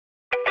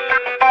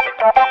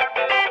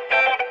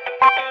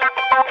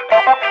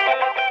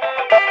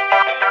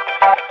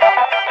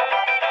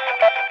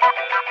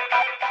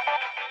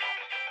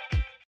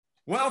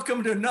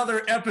Welcome to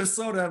another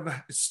episode of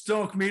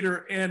Stoke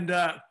Meter. And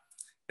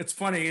it's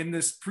funny, in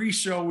this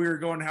pre-show, we were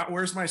going,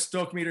 where's my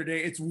Stoke Meter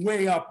day? It's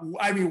way up.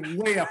 I mean,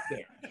 way up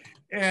there.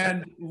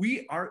 And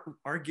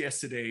our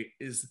guest today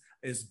is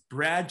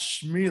Brad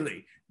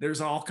Smeele.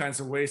 There's all kinds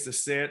of ways to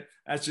say it.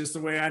 That's just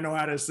the way I know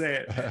how to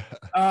say it.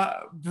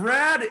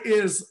 Brad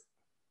is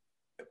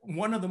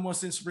one of the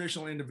most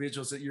inspirational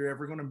individuals that you're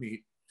ever going to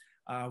meet.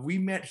 We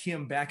met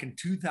him back in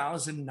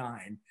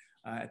 2009.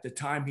 At the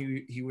time,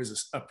 he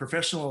was a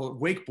professional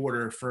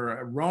wakeboarder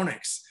for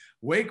Ronix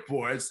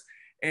wakeboards,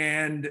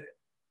 and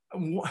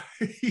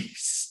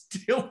he's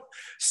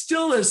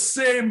still the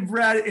same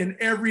Brad in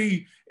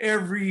every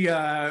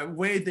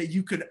way that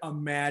you could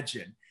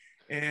imagine.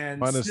 And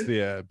minus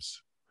the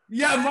abs.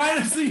 Yeah,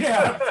 minus the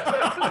abs.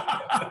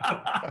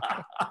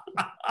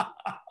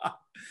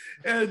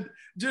 And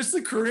just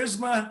the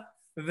charisma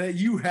that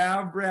you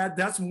have, Brad.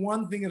 That's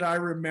one thing that I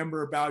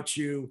remember about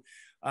you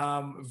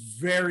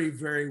very,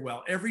 very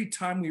well. Every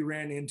time we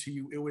ran into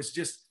you, it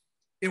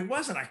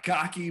wasn't a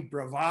cocky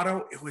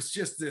bravado. It was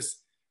just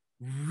this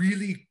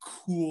really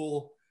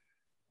cool,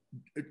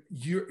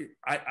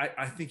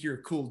 I think you're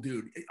a cool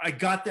dude. I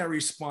got that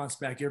response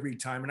back every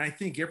time. And I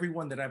think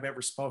everyone that I've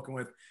ever spoken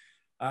with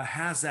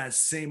has that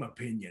same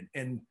opinion.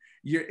 And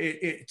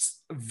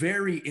it's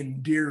very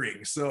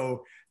endearing.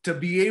 So to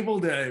be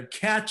able to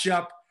catch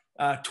up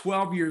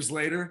 12 years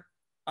later,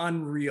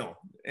 unreal.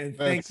 And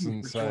that's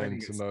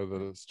insane to know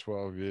that it's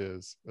 12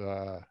 years.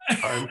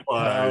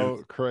 How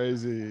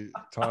crazy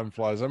time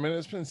flies. I mean,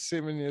 it's been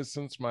 7 years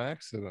since my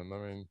accident. I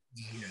mean,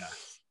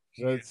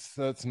 yeah,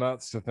 that's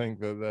nuts to think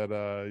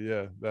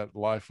that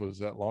life was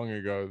that long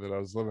ago that I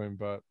was living.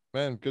 But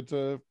man, good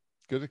to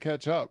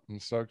catch up.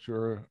 I'm stoked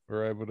we're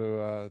able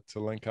to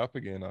link up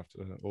again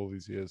after all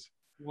these years.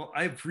 Well,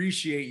 I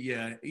appreciate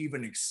you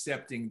even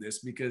accepting this,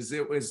 because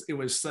it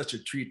was such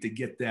a treat to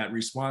get that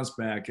response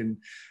back. And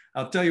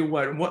I'll tell you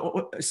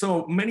what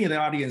so many of the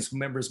audience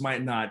members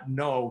might not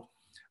know.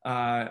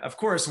 Of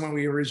course, when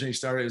we originally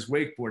started as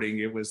wakeboarding,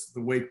 it was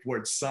the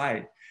wakeboard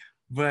side.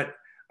 But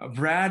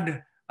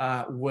Brad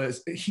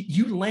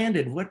you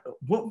landed,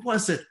 what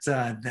was it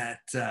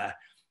that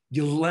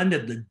you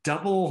landed the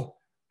double,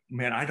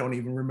 man, I don't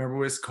even remember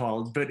what it's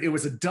called, but it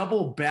was a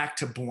double back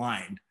to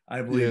blind,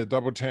 I believe. Yeah,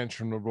 double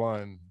tantrum to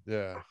blind.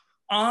 Yeah.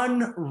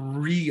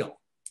 Unreal.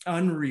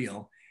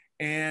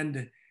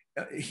 And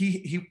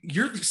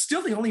you're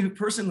still the only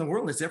person in the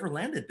world that's ever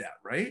landed that,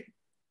 right?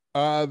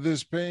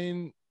 There's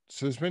been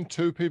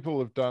two people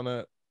have done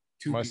it.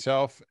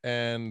 Myself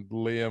and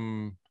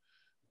Liam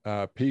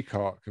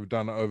Peacock have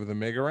done it over the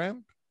mega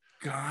ramp.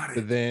 Got it.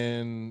 But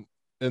then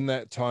in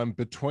that time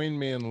between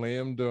me and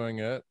Liam doing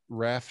it,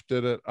 Raf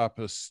did it up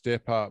a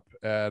step up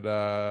at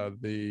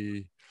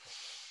the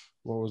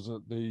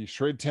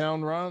Shred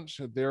Town Ranch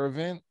at their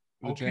event,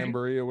 the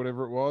Jamboree or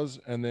whatever it was.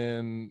 And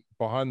then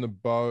behind the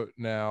boat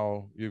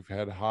now you've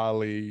had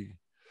Harley,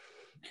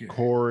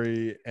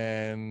 Corey,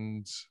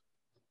 and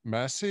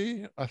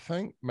Massey, I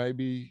think,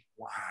 maybe.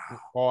 Wow.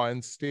 Oh,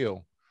 and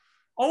Steele.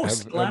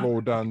 Have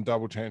all done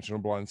double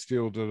tantrum blind.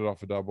 Steele did it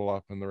off a double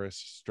up and the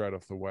rest straight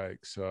off the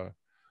wake. So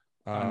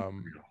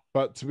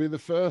but to be the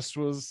first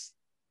was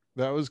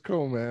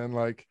cool, man.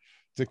 Like,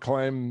 to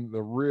claim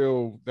that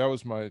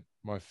was my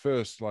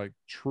first, like,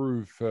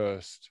 true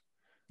first,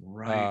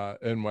 right,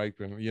 in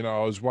wakeboarding. You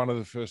know, I was one of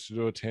the first to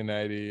do a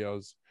 1080. I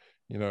was,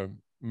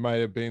 may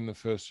have been the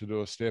first to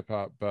do a step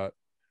up, but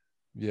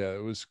yeah,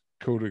 it was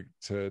cool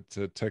to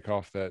tick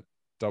off that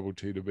double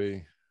T to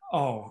B.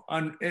 Oh,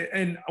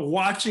 and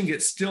watching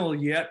it still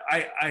yet,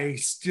 I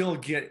still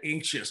get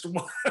anxious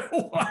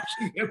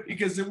watching it,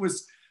 because it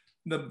was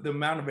the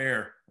amount of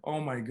air.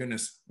 Oh my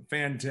goodness,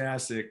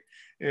 fantastic.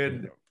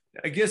 And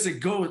I guess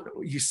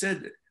you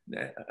said,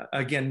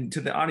 again,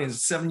 to the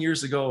audience, 7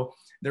 years ago,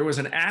 there was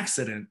an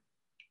accident,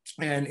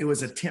 and it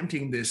was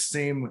attempting this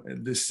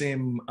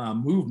same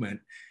movement.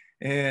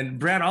 And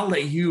Brad, I'll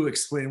let you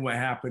explain what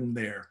happened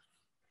there.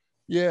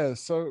 Yeah,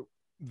 so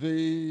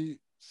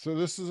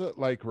this is at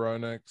Lake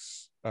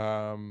Ronix,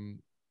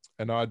 and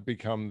I'd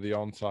become the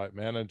on-site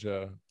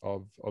manager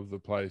of the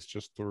place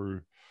just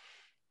through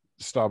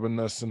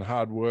stubbornness and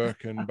hard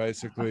work, and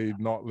basically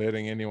not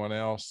letting anyone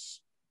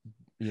else,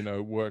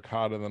 work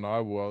harder than I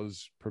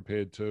was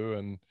prepared to,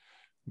 and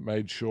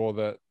made sure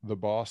that the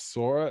boss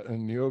saw it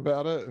and knew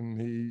about it,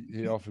 and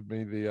he offered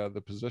me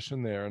the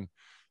position there. And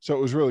so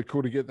it was really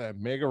cool to get that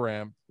mega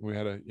ramp. We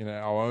had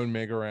our own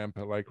mega ramp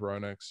at Lake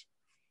Ronix.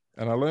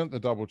 And I learned the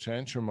double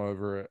tantrum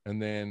over it,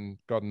 and then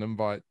got an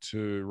invite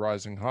to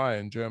Rising High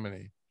in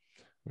Germany,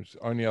 which is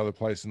the only other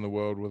place in the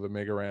world with a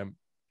mega ramp.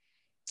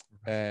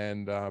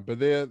 And but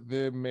their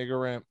mega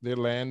ramp, their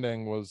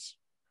landing was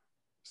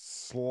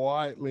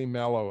slightly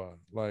mellower,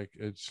 like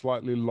it's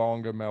slightly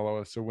longer,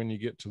 mellower. So when you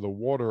get to the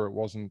water, it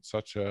wasn't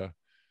such an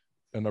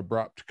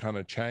abrupt kind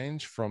of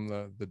change from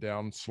the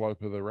down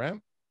slope of the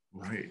ramp.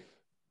 Right.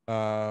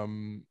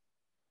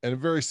 and a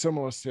very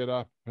similar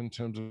setup in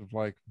terms of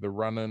like the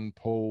run-in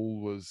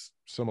pool was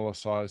similar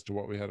size to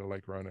what we had at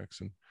Lake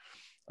Ronex, and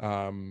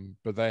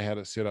but they had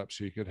it set up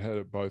so you could hit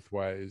it both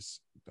ways,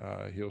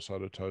 heel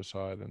side or toe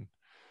side. And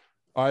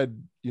I'd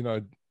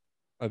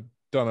I'd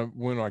done it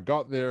when I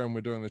got there and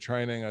we're doing the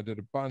training. I did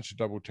a bunch of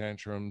double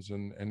tantrums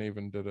and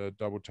even did a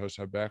double toe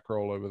side back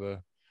roll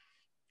over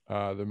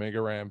the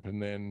mega ramp.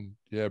 And then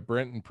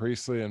Brent and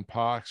Priestley and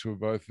Parks were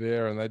both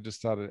there, and they just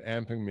started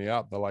amping me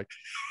up. They're like,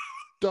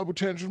 double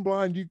tantrum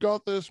blind, you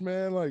got this,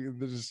 man. Like,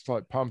 they're just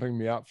like pumping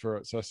me up for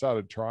it. So I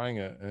started trying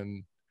it,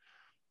 and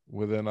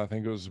within, I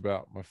think it was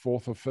about my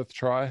fourth or fifth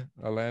try,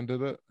 I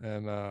landed it.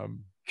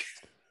 And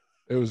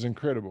it was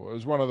incredible. It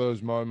was one of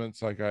those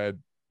moments, like, I had,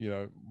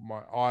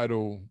 my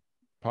idol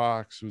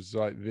Parks was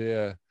like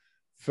there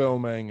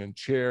filming and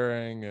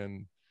cheering,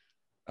 and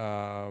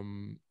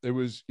it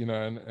was,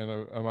 and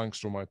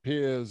amongst all my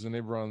peers and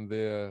everyone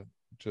there,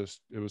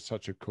 just, it was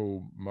such a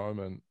cool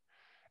moment.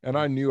 And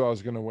I knew I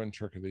was going to win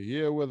Trick of the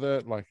Year with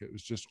it. Like, it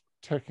was just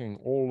ticking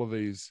all of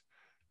these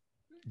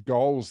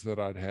goals that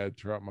I'd had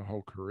throughout my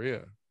whole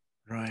career.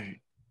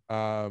 Right.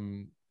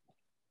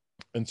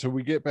 And so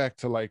we get back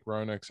to Lake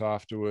Ronex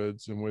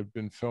afterwards, and we've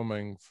been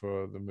filming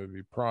for the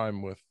movie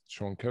Prime with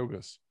Sean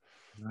Kilgus.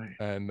 Right.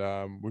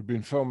 And we've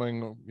been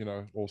filming,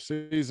 all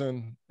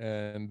season.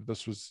 And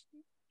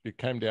it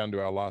came down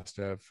to our last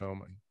day of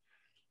filming.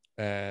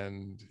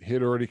 And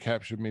he'd already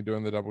captured me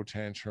doing the double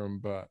tantrum,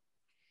 but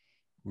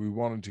we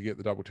wanted to get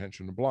the double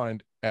tantrum to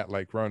blind at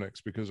Lake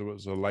Ronex because it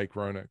was a Lake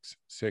Ronex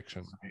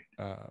section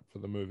for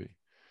the movie.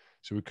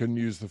 So we couldn't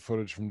use the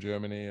footage from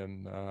Germany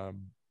and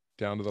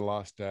down to the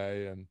last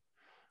day. And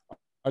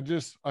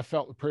I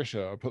felt the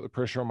pressure. I put the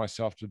pressure on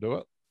myself to do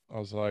it. I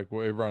was like,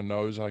 well, everyone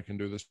knows I can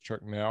do this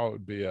trick now. It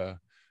would be a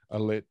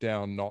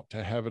letdown not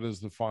to have it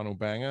as the final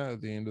banger at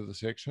the end of the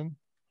section.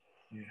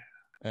 Yeah.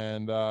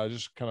 And I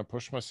just kind of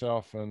pushed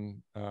myself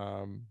and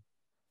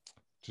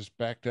just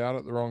backed out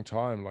at the wrong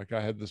time. Like, I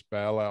had this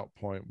bailout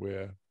point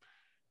where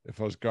if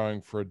I was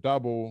going for a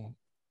double,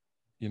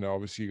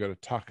 obviously you got to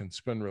tuck and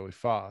spin really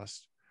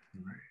fast.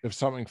 Right. If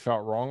something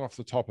felt wrong off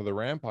the top of the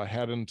ramp, I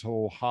had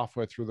until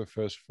halfway through the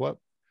first flip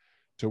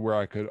to where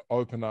I could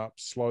open up,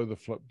 slow the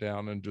flip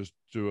down, and just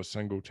do a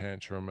single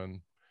tantrum and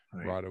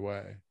right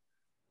away.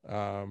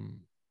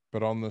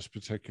 But on this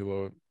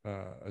particular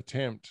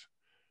attempt,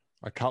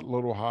 I cut a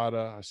little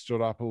harder. I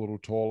stood up a little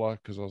taller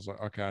because I was like,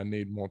 okay, I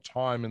need more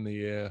time in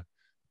the air, a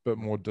bit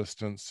more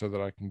distance so that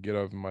I can get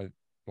over my,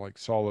 like,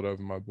 solid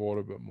over my board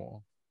a bit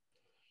more.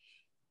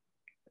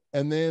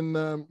 And then,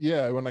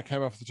 when I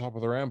came off the top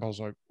of the ramp, I was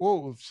like,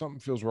 whoa, something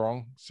feels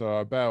wrong. So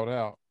I bailed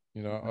out,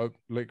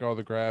 let go of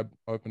the grab,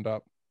 opened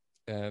up.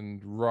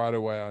 And right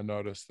away, I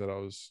noticed that I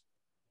was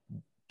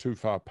too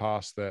far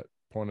past that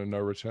point of no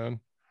return.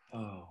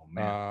 Oh,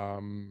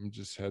 man.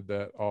 Just had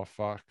that, oh,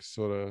 fuck,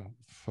 sort of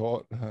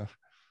thought.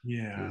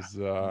 Because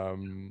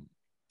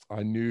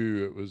I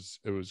knew it was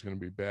going to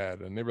be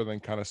bad, and everything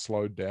kind of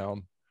slowed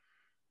down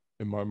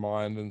in my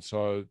mind. And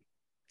so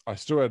I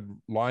still had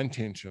line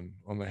tension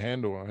on the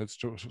handle. I had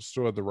still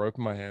had the rope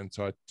in my hand.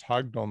 So I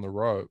tugged on the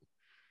rope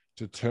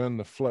to turn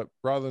the flip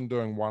rather than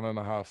doing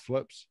 1.5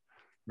 flips.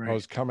 Right. I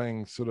was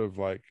coming sort of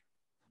like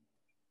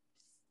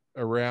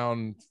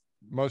around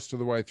most of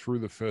the way through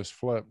the first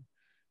flip.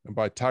 And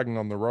by tugging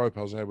on the rope,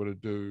 I was able to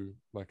do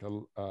like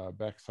a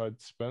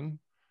backside spin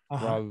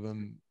rather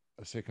than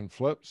a second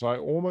flip. So I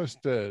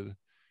almost did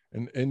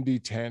an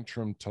indie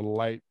tantrum to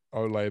late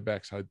Olay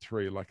backside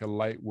 3, like a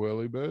late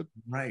whirly bird.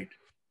 Right.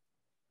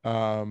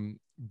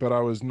 But I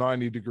was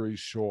 90 degrees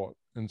short.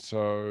 And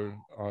so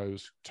I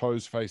was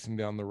toes facing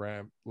down the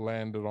ramp,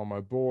 landed on my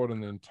board,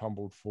 and then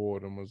tumbled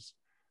forward, and was,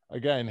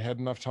 again, had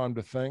enough time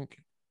to think.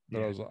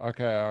 But I was like,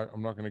 okay,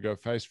 I'm not going to go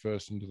face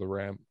first into the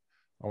ramp.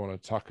 I want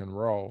to tuck and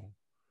roll.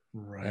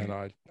 Right. And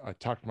I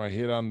tucked my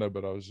head under,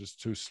 but I was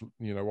just too,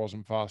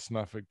 wasn't fast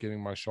enough at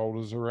getting my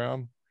shoulders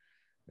around.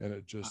 And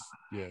it just,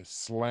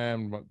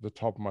 slammed the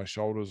top of my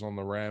shoulders on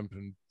the ramp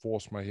and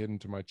forced my head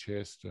into my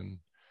chest. And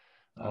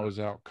I was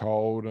out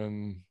cold.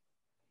 And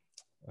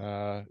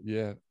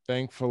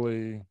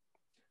thankfully,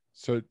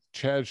 so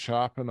Chad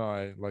Sharp and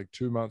I, like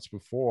 2 months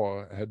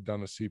before, had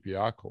done a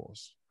CPR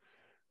course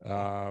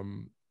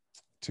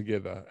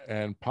together.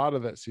 And part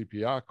of that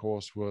CPR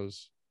course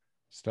was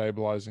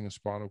stabilizing a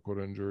spinal cord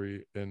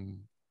injury in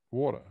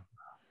water.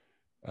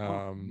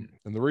 And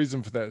the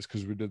reason for that is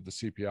because we did the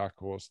CPR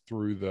course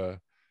through the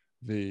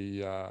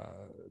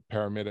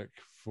paramedic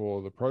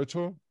for the Pro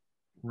Tour.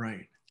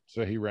 Right.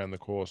 So he ran the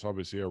course,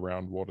 obviously,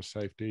 around water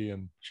safety.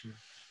 And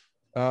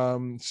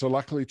so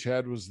luckily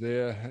Chad was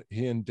there.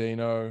 He and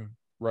Dino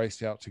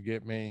raced out to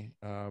get me.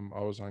 I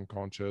was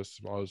unconscious.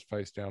 I was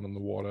face down in the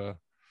water.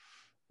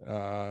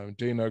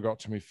 Dino got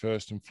to me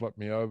first and flipped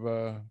me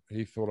over.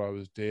 He thought I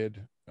was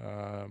dead.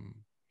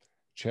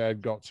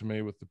 Chad got to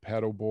me with the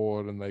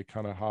paddleboard, and they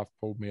kind of half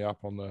pulled me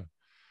up on the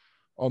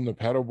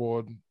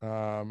paddleboard.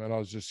 And I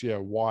was just,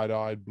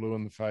 wide-eyed, blue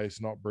in the face,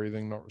 not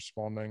breathing, not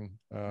responding.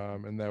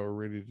 And they were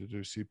ready to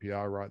do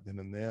CPR right then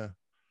and there.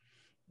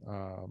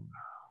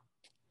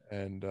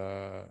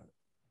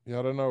 yeah,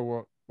 I don't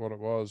know what it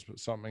was, but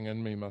something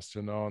in me must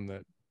have known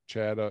that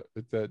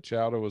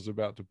Chowder was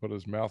about to put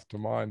his mouth to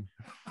mine.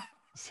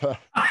 So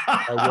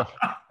I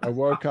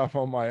woke up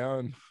on my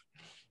own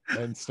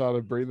and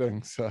started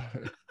breathing. So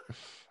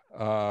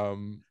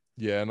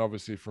yeah, and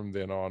obviously from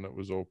then on it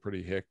was all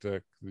pretty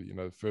hectic. You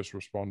know, the first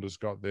responders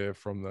got there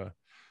from the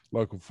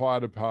local fire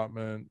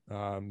department.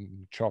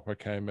 Chopper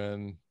came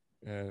in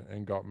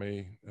and got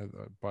me.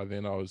 By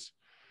then I was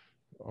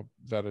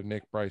that a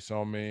neck brace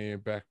on me,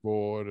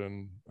 backboard,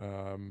 and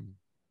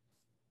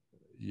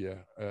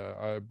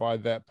yeah, by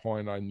that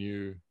point I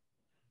knew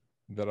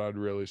that I'd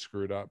really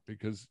screwed up,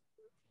 because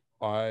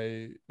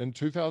in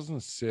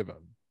 2007,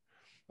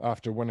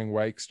 after winning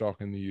wake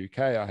stock in the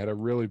UK, I had a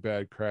really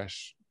bad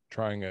crash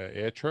trying an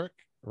air trick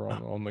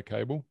on the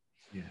cable,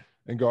 Yeah.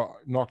 and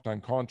got knocked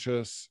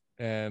unconscious.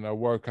 And I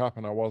woke up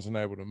and I wasn't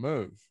able to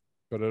move,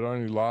 but it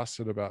only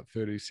lasted about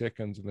 30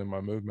 seconds, and then my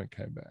movement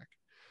came back.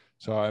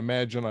 So I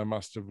imagine I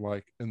must have,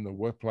 like, in the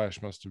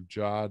whiplash, must have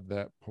jarred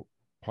that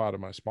part of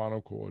my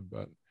spinal cord,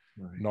 but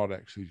not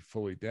actually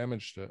fully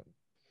damaged it.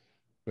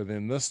 But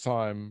then this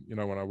time, you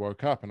know, when I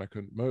woke up and I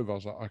couldn't move, I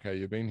was like, okay,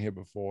 you've been here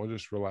before,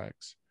 just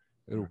relax.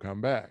 It'll come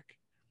back.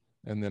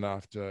 And then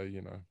after,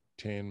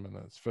 10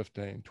 minutes,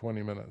 15,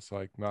 20 minutes,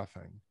 like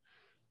nothing.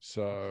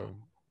 So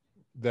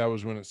that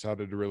was when it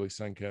started to really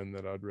sink in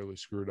that I'd really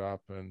screwed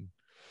up. And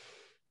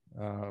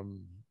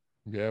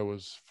yeah,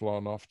 was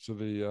flown off to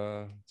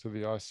the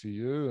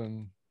ICU,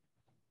 and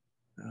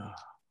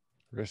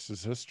rest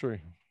is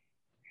history.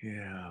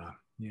 Yeah.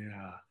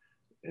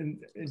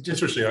 And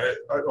just interesting.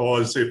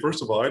 I'd say,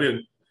 first of all, I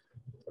didn't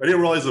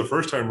realize the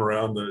first time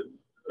around that,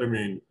 I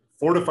mean,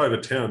 4 to 5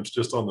 attempts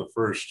just on the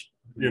first,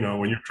 when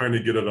you're trying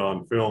to get it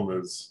on film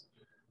is,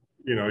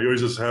 you always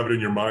just have it in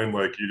your mind,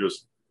 like you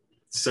just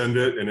send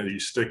it and then you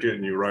stick it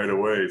and you right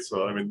away.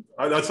 So, I mean,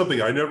 that's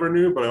something I never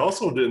knew, but I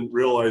also didn't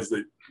realize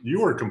that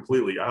you were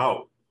completely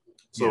out.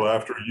 So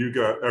after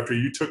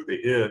you took the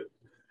hit,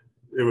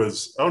 it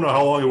was, I don't know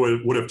how long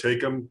it would have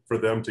taken for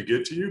them to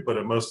get to you, but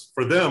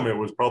for them, it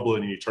was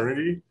probably an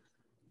eternity.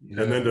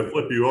 Yeah. And then to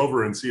flip you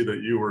over and see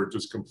that you were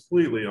just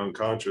completely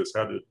unconscious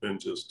had to have been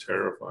just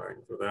terrifying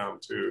for them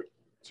too.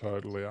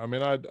 Totally. I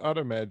mean, I'd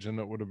imagine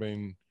it would have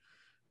been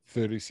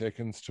 30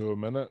 seconds to a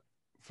minute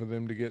for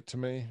them to get to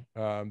me.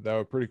 They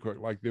were pretty quick.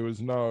 Like, there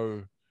was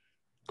no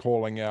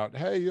calling out,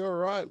 hey, you're all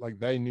right. Like,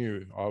 they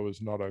knew I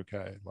was not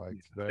okay.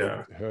 Like, they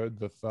heard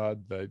the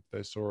thud,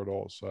 they saw it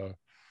all. So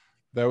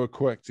they were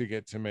quick to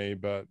get to me.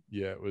 But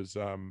yeah, it's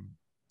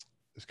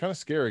kind of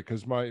scary,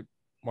 because my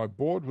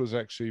board was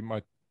actually,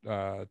 my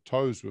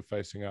toes were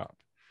facing up.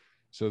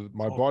 So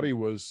my body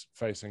was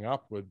facing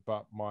upward,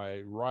 but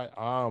my right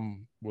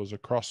arm was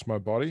across my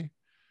body.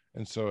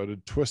 And so it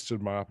had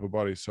twisted my upper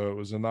body. So it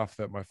was enough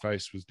that my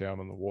face was down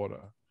in the water.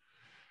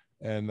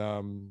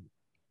 And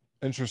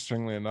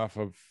interestingly enough,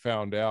 I've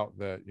found out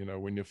that,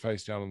 when you're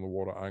face down in the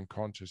water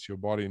unconscious, your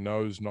body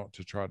knows not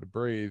to try to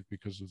breathe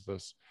because of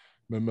this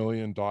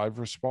mammalian dive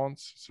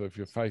response. So if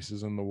your face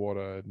is in the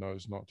water, it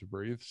knows not to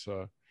breathe.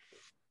 So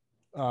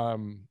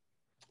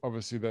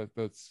obviously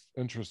that's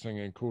interesting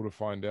and cool to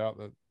find out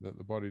that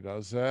the body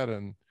does that.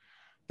 And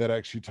that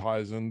actually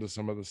ties into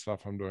some of the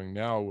stuff I'm doing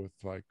now with,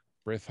 like,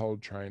 breath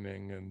hold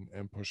training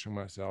and pushing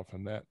myself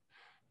and that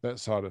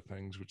side of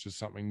things, which is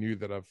something new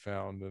that I've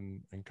found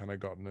and kind of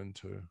gotten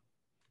into.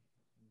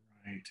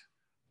 Right.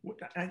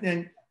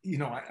 And,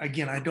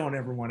 again, I don't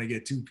ever want to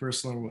get too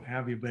personal or what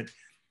have you, but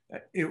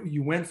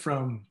you went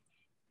from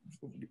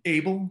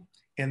able,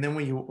 and then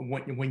when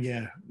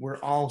you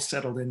were all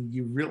settled and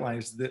you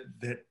realized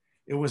that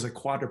it was a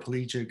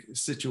quadriplegic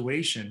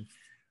situation,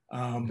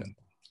 the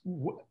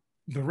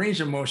range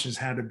of motions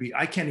had to be,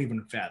 I can't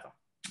even fathom.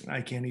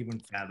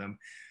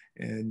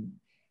 And,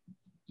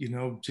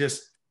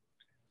 just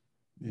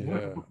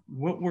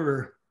what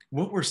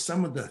were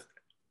some of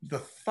the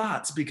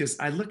thoughts? Because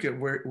I look at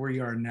where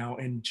you are now,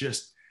 and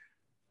just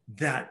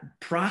that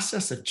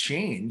process of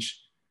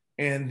change,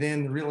 and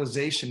then the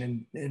realization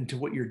and into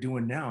what you're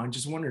doing now. I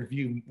just wonder if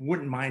you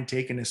wouldn't mind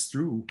taking us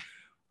through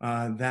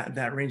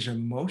that range of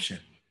motion.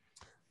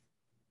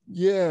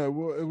 Yeah,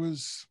 well, it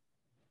was,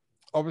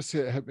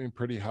 obviously it hit me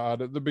pretty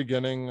hard at the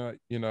beginning.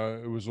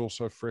 It was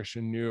also fresh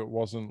and new. It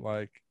wasn't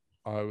like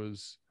I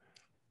was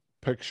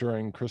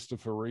picturing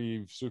Christopher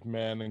Reeve,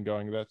 Superman, and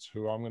going, that's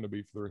who I'm going to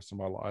be for the rest of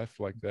my life.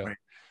 Like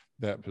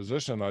that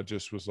position, I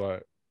just was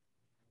like,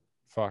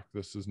 fuck,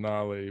 this is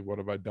gnarly. What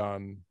have I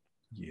done?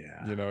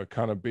 Yeah.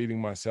 Kind of beating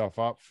myself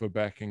up for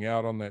backing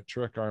out on that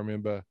trick. I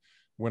remember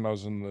when I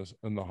was in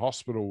the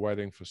hospital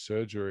waiting for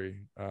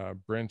surgery,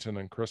 Brenton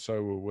and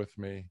Chriso were with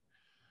me,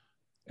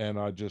 and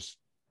I just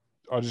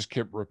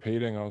kept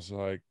repeating. I was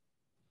like,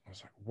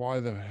 why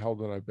the hell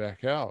did I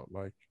back out?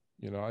 Like,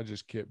 I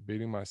just kept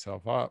beating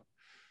myself up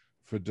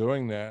for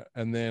doing that.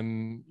 And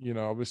then,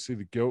 obviously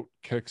the guilt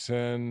kicks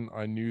in.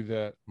 I knew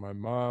that my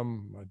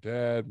mom, my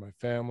dad, my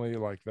family,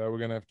 like, they were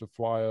going to have to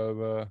fly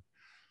over,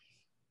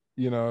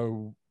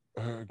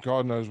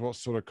 God knows what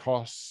sort of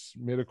costs,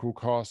 medical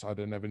costs. I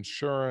didn't have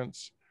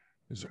insurance.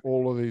 There's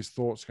all of these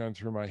thoughts going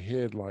through my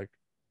head. Like,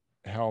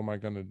 how are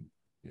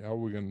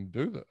we going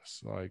to do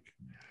this? Like,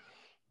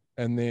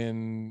 and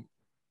then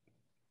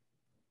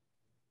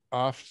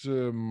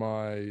after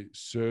my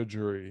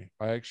surgery,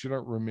 I actually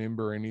don't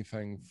remember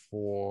anything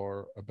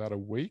for about a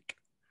week,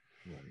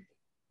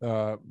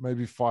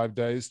 maybe 5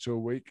 days to a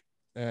week.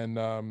 And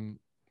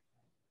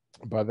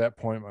by that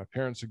point, my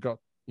parents had got,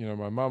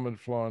 my mum had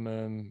flown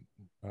in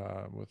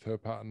with her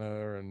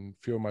partner, and a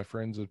few of my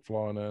friends had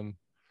flown in.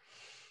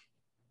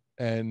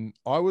 And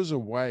I was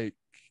awake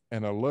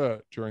and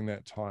alert during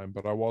that time,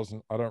 but I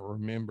don't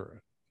remember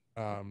it.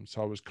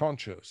 So I was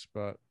conscious,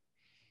 but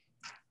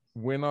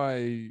when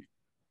my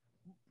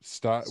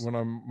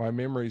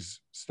memories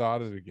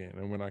started again,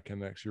 and when I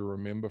can actually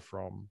remember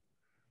from,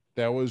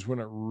 that was when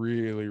it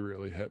really,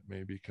 really hit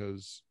me,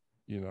 because,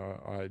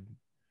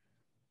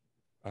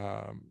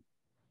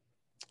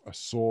 I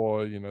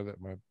saw, that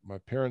my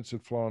parents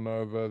had flown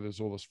over. There's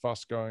all this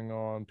fuss going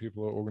on.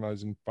 People are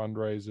organizing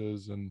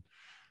fundraisers, and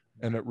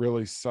it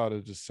really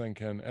started to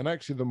sink in. And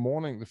actually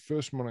the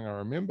first morning I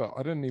remember,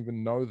 I didn't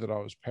even know that I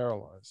was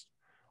paralyzed.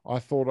 I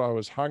thought I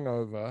was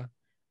hungover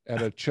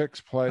at a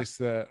chick's place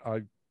that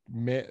I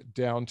met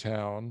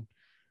downtown.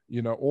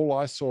 All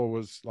I saw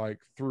was, like,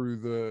 through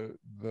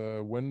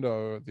the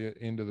window at the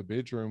end of the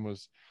bedroom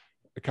was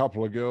a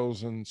couple of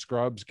girls in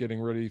scrubs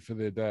getting ready for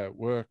their day at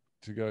work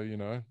to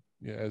go,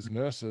 as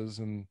nurses.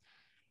 And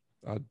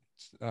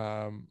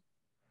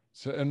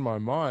so in my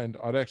mind,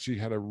 I'd actually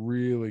had a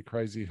really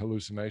crazy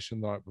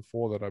hallucination the night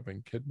before that I'd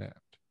been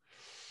kidnapped.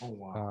 Oh,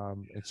 wow.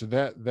 And so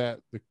the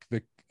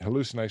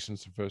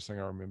hallucination's the first thing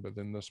I remember.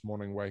 Then this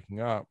morning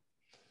waking up,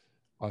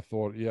 I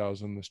thought, I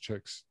was in this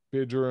chick's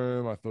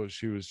bedroom. I thought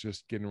she was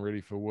just getting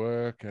ready for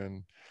work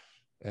and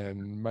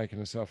making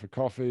herself a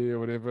coffee or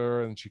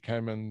whatever. And she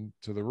came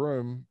into the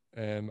room,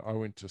 and I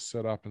went to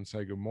sit up and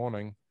say good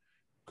morning.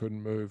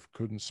 Couldn't move,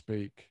 couldn't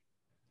speak.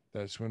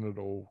 That's when it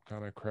all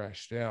kind of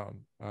crashed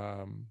down.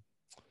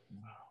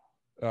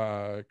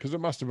 Because it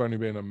must have only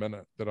been a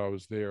minute that I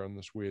was there in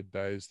this weird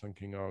daze,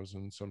 thinking I was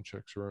in some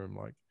chick's room.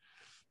 Like,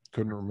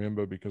 couldn't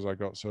remember because I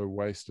got so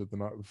wasted the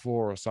night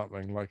before or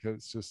something. Like,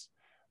 it's just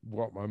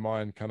what my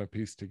mind kind of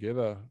pieced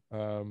together.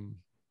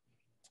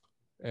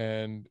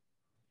 And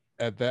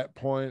at that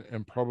point,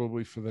 and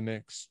probably for the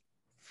next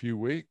few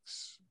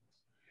weeks,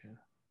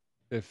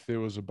 if there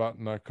was a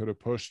button I could have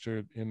pushed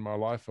in my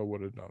life, I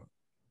would have done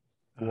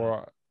it.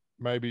 Or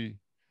maybe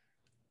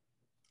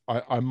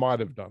I might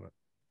have done it.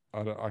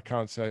 I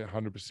can't say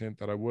 100%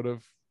 that I would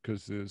have,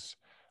 because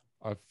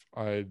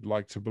I'd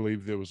like to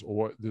believe there's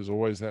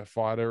always that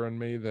fighter in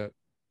me that,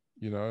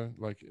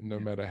 like, no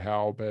matter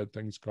how bad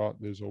things got,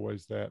 there's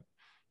always that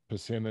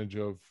percentage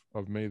of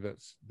me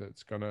that's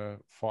gonna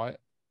fight.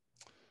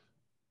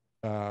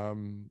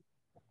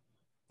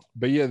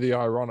 But yeah, the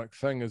ironic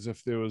thing is,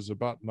 if there was a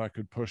button I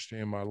could push to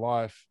end my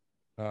life,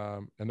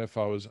 and if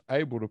I was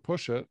able to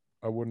push it,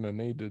 I wouldn't have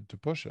needed to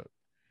push it.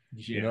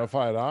 If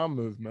I had arm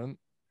movement,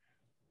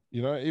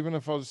 even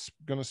if I was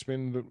going to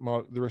spend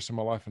the rest of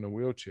my life in a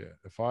wheelchair,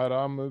 if I had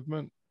arm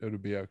movement, it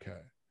would be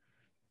okay,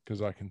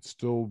 because I can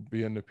still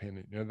be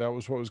independent. That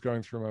was what was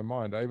going through my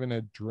mind. I even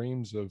had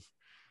dreams of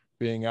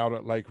being out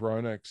at Lake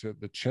Roanoke at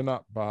the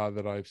chin-up bar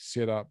that I've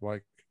set up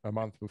like a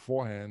month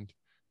beforehand,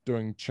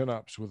 doing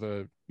chin-ups with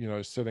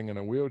sitting in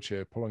a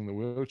wheelchair, pulling the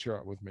wheelchair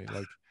up with me.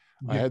 Like,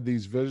 I had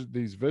these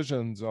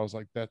visions. I was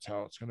like, that's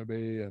how it's going to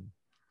be. And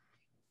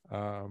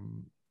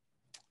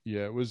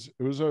it was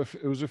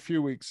a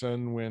few weeks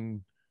in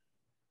when,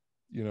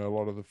 a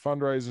lot of the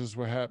fundraisers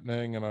were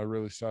happening, and I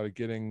really started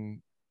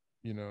getting,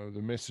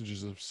 the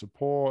messages of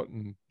support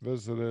and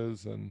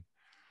visitors and,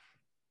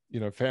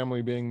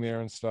 family being there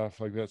and stuff.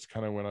 Like, that's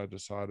kind of when I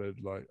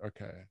decided, like,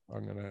 okay,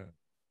 I'm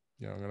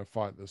gonna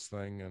fight this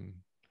thing. And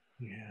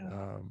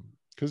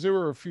because there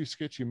were a few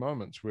sketchy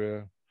moments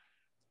where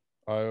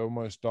I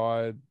almost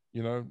died.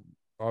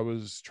 I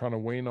was trying to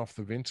wean off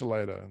the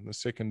ventilator, and the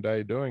second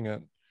day doing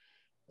it,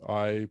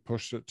 I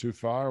pushed it too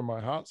far and my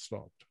heart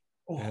stopped.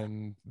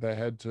 And they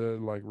had to,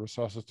 like,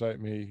 resuscitate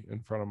me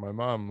in front of my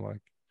mom.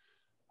 Like,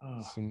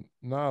 some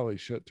gnarly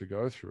shit to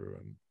go through.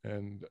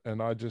 And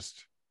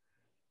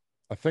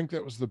I think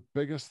that was the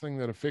biggest thing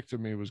that affected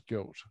me, was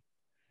guilt.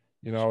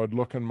 I would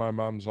look in my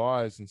mom's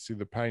eyes and see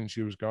the pain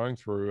she was going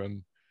through,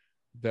 and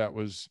that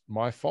was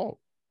my fault.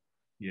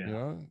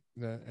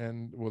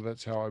 And well,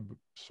 that's how I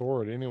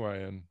saw it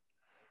anyway. And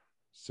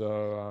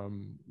so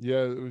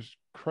it was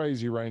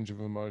crazy range of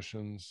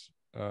emotions.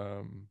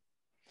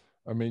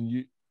 I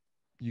mean,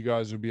 you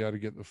guys will be able to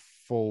get the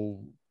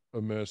full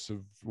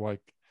immersive,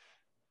 like,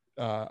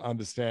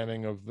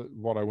 understanding of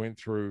what I went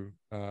through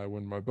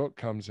when my book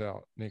comes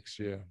out next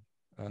year.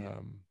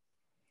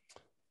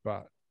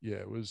 But yeah,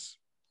 it was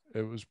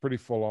pretty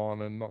full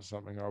on, and not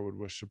something I would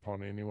wish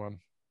upon anyone.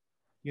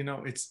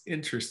 It's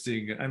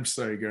interesting. I'm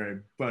sorry,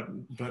 Gary, but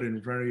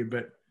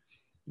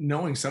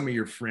knowing some of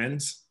your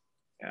friends,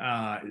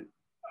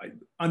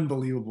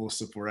 unbelievable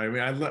support. I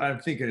mean, I'm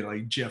thinking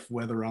like Jeff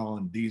Weatherall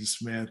and Dean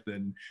Smith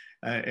and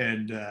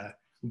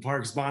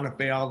Parks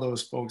Bonifay, all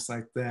those folks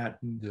like that.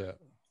 And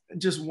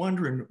just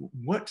wondering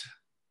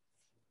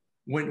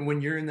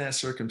when you're in that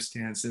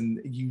circumstance and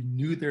you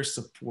knew their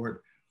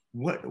support,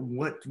 what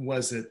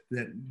was it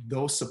that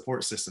those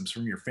support systems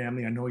from your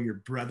family? I know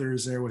your brother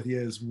is there with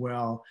you as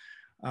well.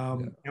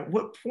 At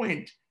what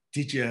point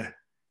did you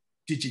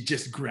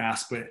just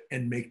grasp it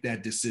and make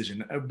that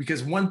decision?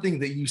 Because one thing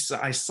that you saw,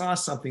 I saw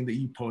something that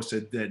you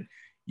posted that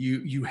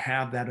you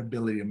have that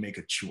ability to make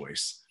a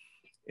choice.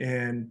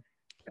 And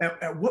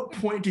at what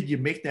point did you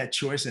make that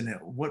choice? And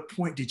at what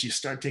point did you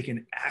start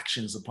taking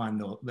actions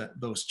upon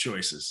those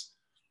choices?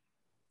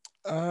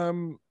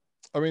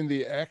 I mean,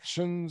 the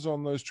actions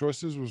on those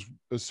choices was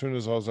as soon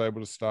as I was able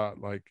to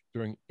start like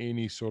doing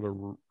any sort of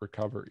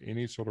recovery,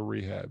 any sort of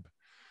rehab.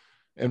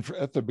 And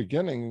at the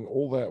beginning,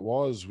 all that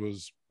was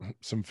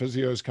some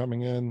physios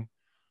coming in.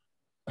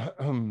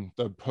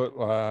 They put,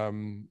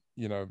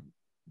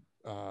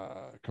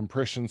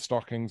 compression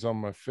stockings on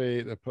my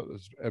feet. They put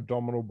this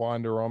abdominal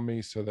binder on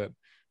me so that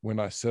when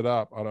I sit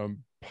up, I don't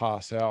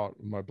pass out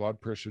with my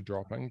blood pressure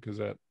dropping, because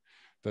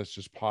that's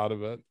just part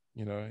of it.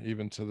 You know,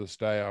 even to this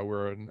day, I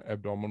wear an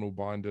abdominal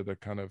binder to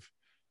kind of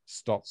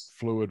stop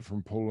fluid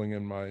from pooling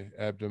in my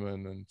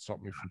abdomen and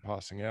stop me from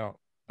passing out.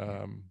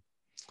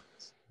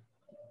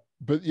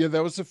 But yeah,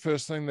 that was the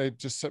first thing. They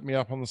just set me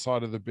up on the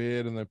side of the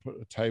bed and they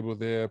put a table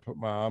there, put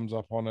my arms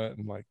up on it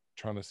and like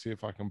trying to see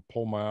if I can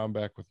pull my arm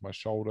back with my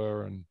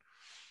shoulder. And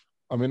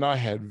I mean, I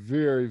had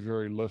very,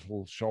 very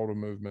little shoulder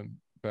movement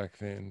back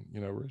then,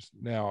 you know, whereas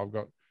now I've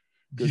got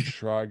good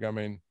shrug. I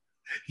mean,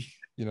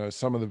 you know,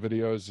 some of the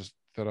videos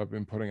that I've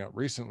been putting up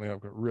recently,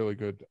 I've got really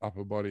good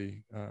upper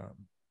body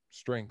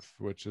strength,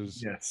 which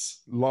is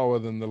lower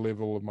than the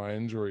level of my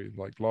injury,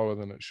 like lower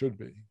than it should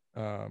be,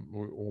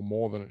 or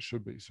more than it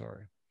should be,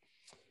 sorry.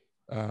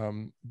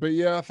 But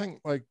yeah, I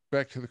think like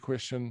back to the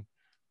question,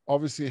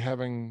 obviously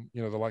having,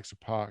 you know, the likes of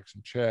Parks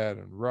and Chad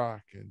and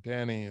Ruck and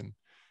Danny, and,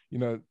 you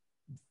know,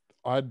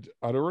 I'd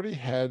already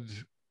had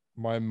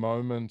my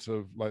moment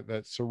of like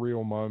that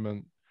surreal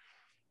moment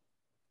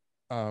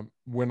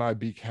when I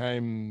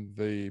became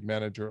the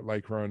manager at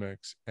Lake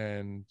Ronex,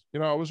 and, you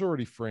know, I was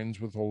already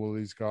friends with all of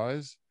these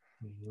guys,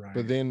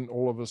 but then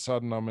all of a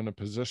sudden I'm in a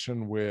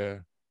position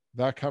where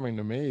they're coming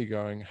to me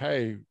going,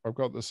 hey, I've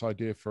got this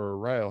idea for a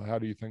rail. How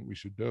do you think we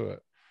should do it?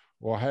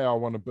 Or, hey, I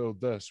want to build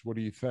this. What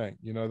do you think?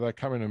 You know, they're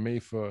coming to me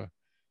for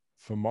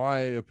my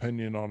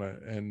opinion on it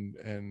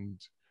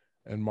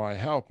and my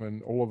help.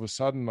 And all of a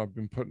sudden I've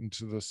been put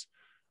into this,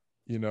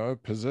 you know,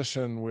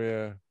 position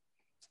where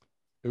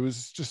it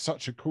was just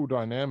such a cool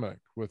dynamic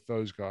with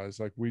those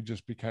guys. Like we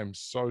just became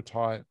so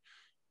tight,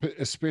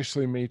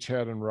 especially me,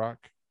 Chad and Ruck.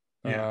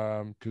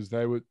 Because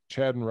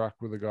Chad and Ruck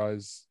were the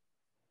guys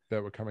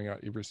that were coming out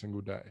every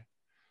single day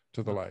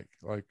to the lake.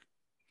 Like,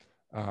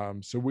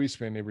 so we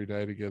spent every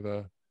day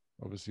together,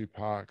 obviously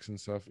Parks and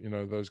stuff, you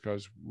know, those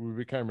guys, we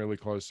became really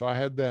close. So I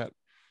had that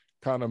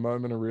kind of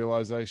moment of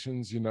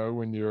realizations, you know,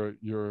 when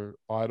your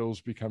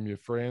idols become your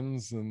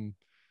friends and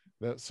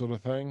that sort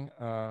of thing.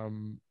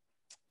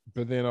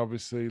 But then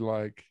obviously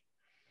like,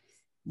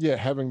 yeah,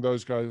 having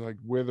those guys, like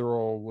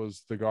Weatherall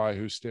was the guy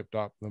who stepped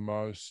up the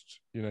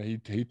most. You know,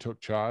 he took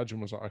charge and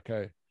was like,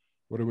 okay,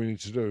 what do we need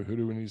to do? Who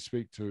do we need to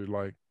speak to?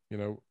 Like, you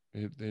know,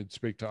 he'd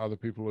speak to other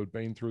people who'd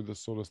been through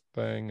this sort of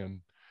thing, and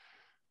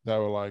they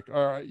were like,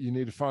 all right, you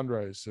need to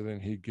fundraise. So then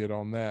he'd get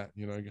on that,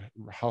 you know,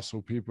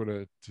 hustle people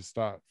to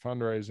start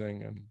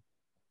fundraising. And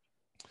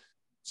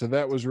so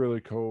that was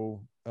really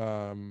cool.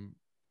 There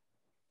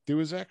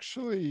was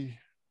actually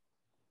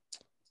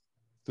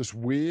this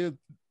weird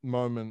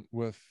moment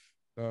with,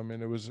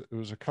 it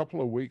was a couple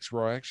of weeks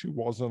where I actually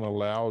wasn't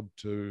allowed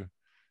to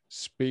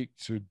speak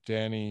to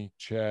Danny,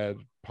 Chad,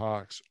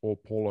 Parks, or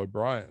Paul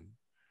O'Brien.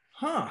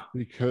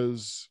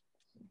 Because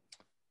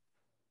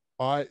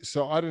I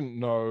didn't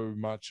know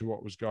much of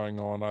what was going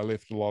on. I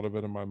left a lot of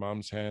it in my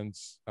mum's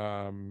hands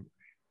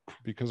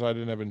because I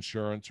didn't have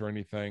insurance or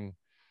anything.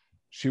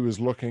 She was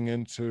looking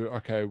into,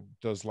 okay,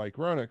 does Lake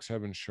Ronex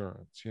have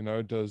insurance? You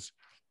know, does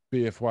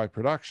BFY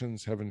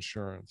Productions have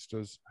insurance?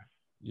 Does,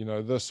 you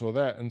know, this or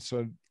that? And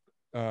so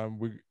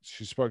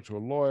she spoke to a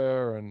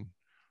lawyer, and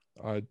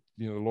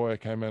the lawyer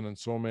came in and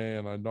saw me,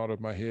 and I nodded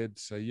my head,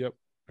 say, yep,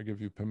 I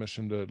give you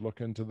permission to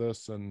look into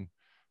this and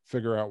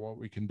figure out what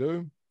we can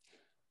do.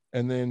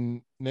 And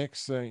then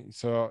next thing,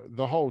 so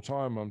the whole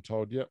time I'm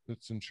told, yep,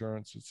 it's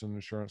insurance, it's an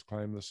insurance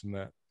claim, this and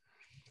that.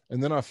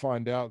 And then I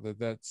find out that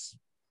that's,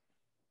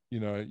 you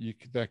know,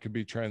 that could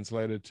be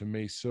translated to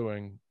me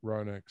suing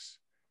Ronex,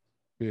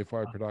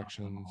 BFY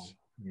Productions,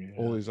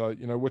 all these other,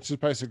 you know, which is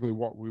basically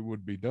what we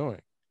would be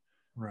doing.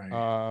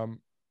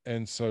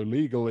 And so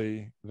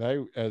legally, they,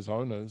 as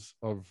owners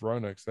of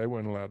Ronex, they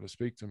weren't allowed to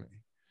speak to me.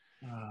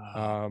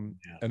 And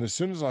as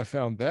soon as I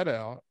found that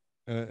out,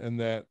 and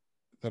that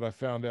I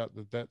found out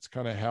that that's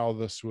kind of how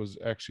this was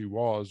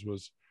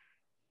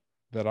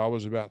that I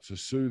was about to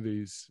sue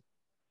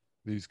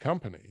these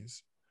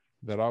companies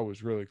that I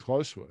was really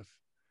close with.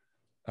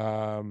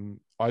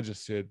 I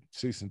just said,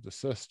 cease and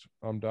desist.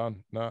 I'm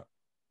done. No,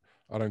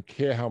 I don't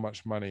care how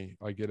much money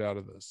I get out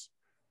of this.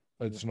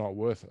 It's not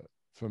worth it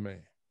for me.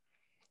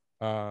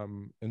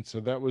 And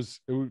so that was,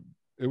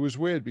 it was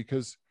weird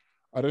because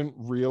I didn't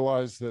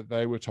realize that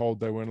they were told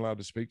they weren't allowed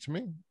to speak to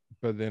me.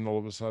 But then all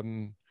of a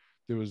sudden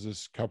there was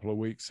this couple of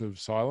weeks of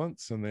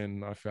silence, and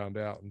then I found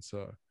out. And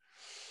so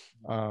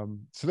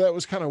that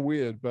was kind of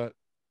weird, but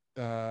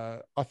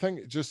I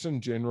think just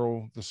in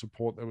general, the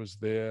support that was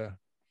there,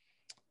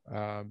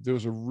 there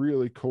was a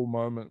really cool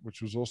moment,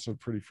 which was also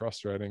pretty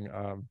frustrating.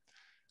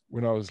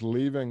 When I was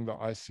leaving the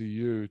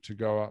ICU to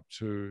go up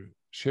to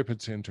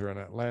Shepherd Center in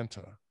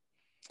Atlanta.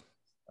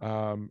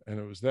 And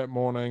it was that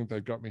morning, they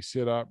got me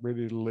set up,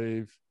 ready to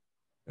leave.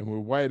 And we're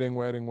waiting,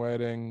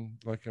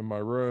 like in my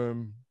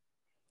room.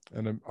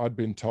 And I'd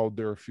been told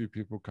there were a few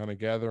people kind of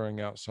gathering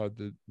outside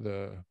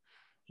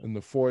in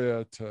the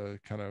foyer to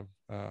kind of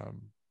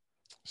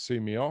see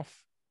me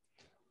off.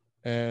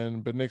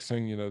 But next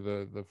thing, you know,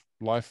 the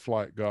life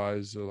flight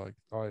guys are like,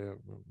 oh yeah,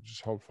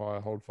 just hold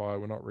fire,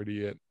 we're not ready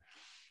yet.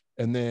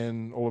 And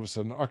then all of a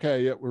sudden,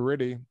 okay, yeah, we're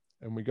ready.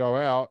 And we go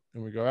out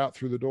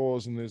through the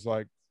doors, and there's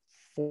like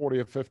 40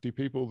 or 50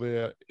 people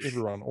there,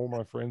 everyone, all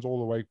my friends, all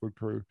the wakeboard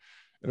crew.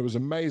 And it was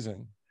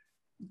amazing.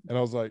 And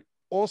I was like,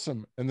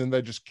 awesome. And then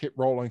they just kept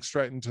rolling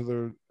straight into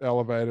the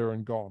elevator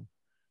and gone.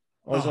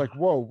 I was like,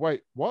 whoa,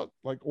 wait, what?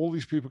 Like all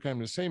these people came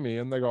to see me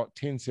and they got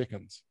 10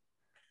 seconds.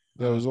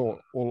 That was all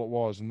it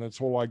was. And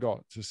that's all I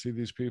got, to see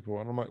these people.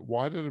 And I'm like,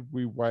 why did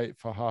we wait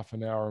for half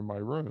an hour in my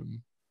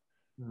room?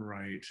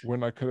 Right.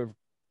 When I could have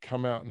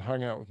come out and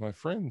hung out with my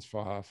friends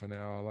for half an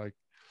hour. Like,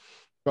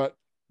 but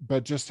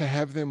just to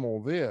have them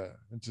all there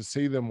and to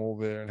see them all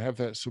there and have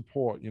that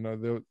support, you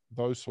know,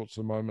 those sorts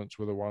of moments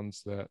were the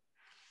ones that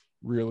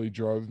really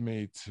drove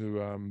me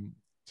to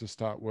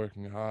start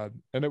working hard.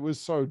 And it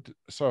was so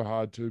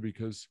hard too,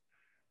 because,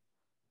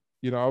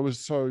 you know, I was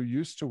so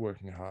used to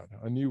working hard.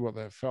 I knew what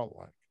that felt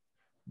like,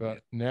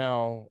 but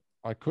now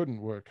I couldn't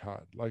work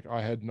hard. Like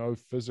I had no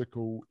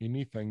physical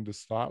anything to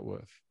start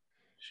with.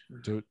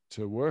 Sure.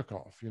 to work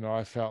off. You know,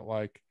 I felt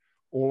like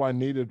all I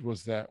needed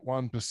was that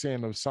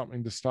 1% of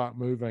something to start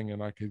moving,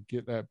 and I could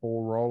get that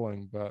ball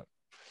rolling, but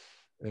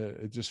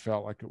it just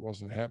felt like it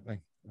wasn't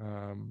happening.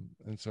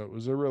 And so it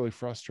was a really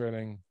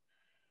frustrating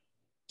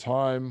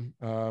time.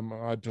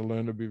 I had to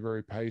learn to be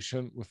very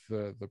patient with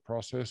the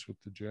process,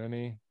 with the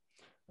journey,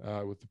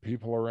 with the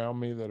people around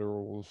me that are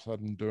all of a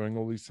sudden doing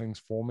all these things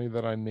for me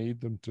that I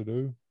need them to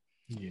do.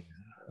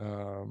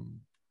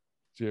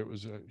 It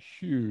was a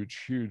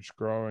huge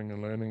growing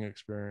and learning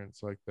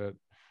experience like that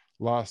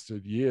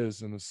lasted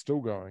years and is still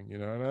going, you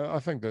know. And I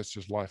think that's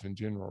just life in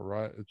general,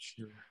 right? It's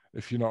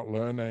if you're not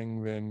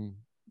learning, then,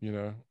 you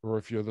know, or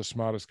if you're the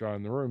smartest guy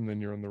in the room, then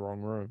you're in the wrong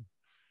room.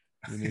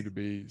 You need to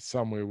be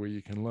somewhere where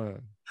you can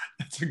learn.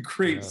 That's a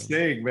great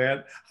saying,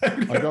 man.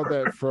 I got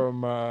that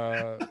from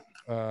was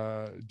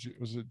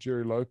it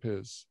Jerry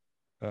Lopez?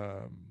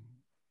 Jerry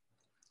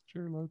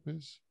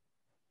Lopez,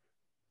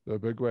 the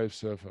big wave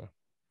surfer.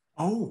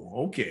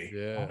 Oh, okay.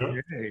 Yeah.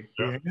 Okay.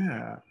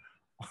 Yeah.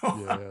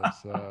 Yeah.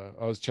 So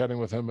I was chatting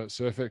with him at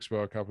Surf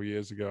Expo a couple of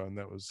years ago, and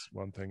that was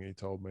one thing he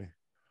told me,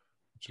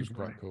 which was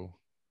quite cool.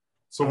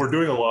 So we're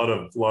doing a lot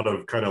of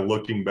kind of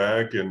looking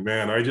back, and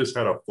man, I just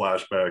had a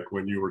flashback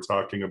when you were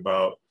talking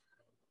about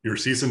your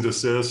cease and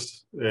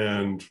desist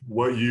and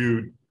what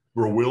you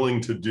were willing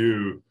to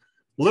do,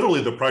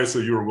 literally the price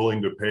that you were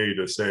willing to pay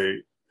to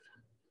say,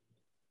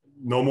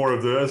 no more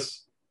of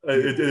this.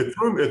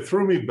 It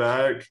threw me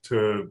back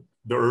to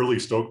the early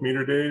Stoke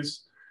Meter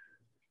days.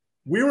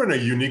 We were in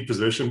a unique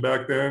position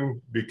back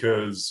then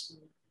because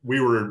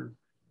we were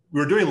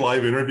doing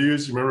live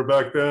interviews. You remember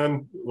back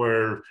then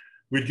where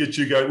we'd get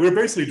you guys, we were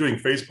basically doing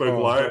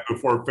Facebook Live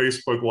before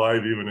Facebook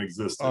Live even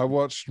existed. I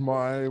watched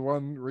my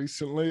one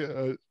recently.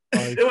 It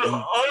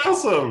was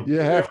awesome. You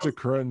have to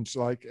cringe.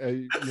 Like,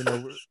 you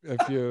know,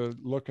 if you're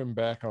looking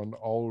back on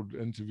old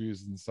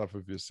interviews and stuff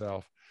of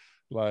yourself,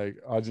 like,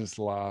 I just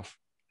laugh.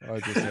 I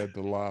just had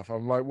to laugh.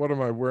 I'm like, what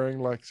am I wearing?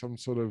 Like some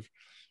sort of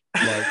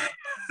like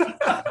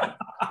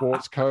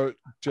sports coat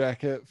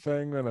jacket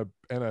thing and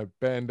a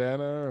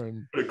bandana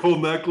and a cool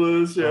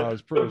necklace. Yeah,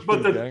 it's pretty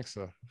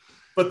gangster.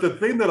 But the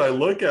thing that I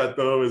look at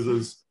though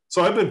is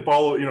so I've been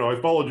I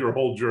followed your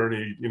whole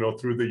journey, you know,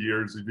 through the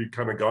years. You've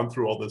kind of gone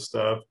through all this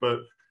stuff, but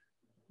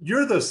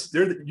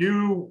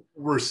you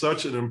were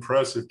such an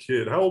impressive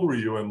kid. How old were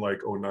you in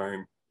like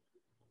 09?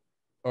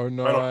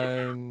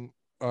 09,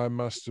 I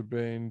must have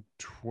been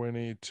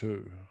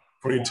 22.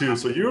 22.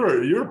 So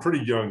you're a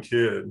pretty young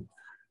kid,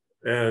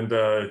 and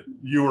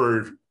you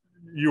were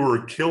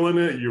killing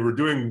it. You were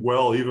doing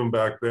well even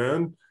back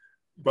then.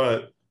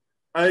 But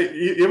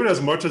even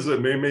as much as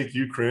it may make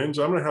you cringe,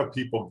 I'm gonna have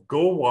people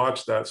go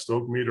watch that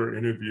Stoke Meter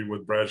interview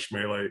with Brad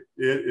Smeele.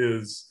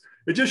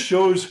 It just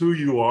shows who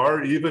you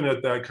are, even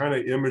at that kind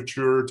of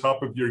immature,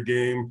 top of your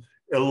game,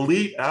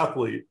 elite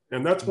athlete.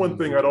 And that's one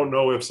thing I don't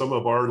know if some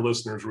of our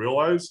listeners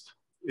realize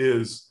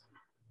is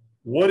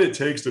what it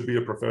takes to be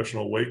a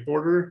professional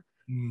wakeboarder.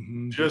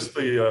 Just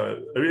you're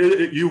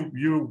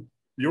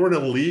an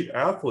elite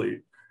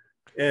athlete.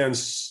 And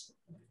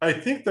I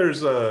think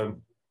there's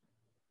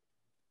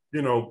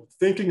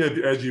thinking of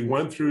as you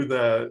went through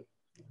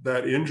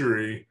that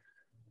injury,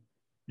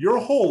 your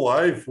whole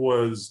life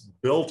was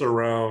built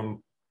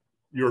around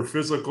your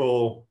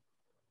physical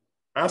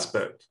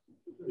aspect.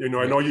 You know,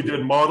 I know you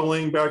did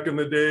modeling back in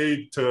the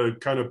day to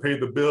kind of pay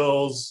the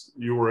bills.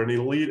 You were an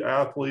elite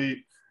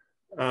athlete.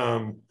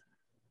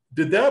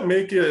 Did that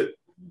make it,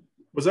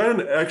 was that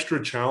an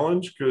extra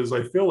challenge? Because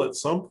I feel at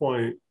some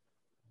point,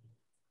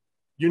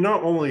 you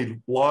not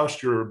only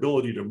lost your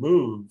ability to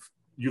move,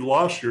 you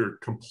lost your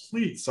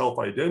complete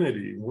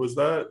self-identity. Was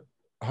that?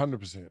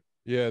 100%.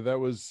 Yeah, that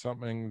was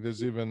something.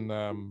 There's even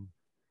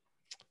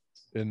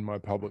in my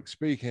public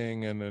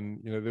speaking, and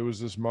then, you know, there was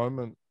this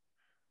moment,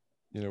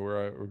 you know,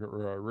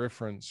 where I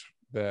reference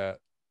that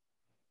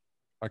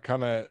I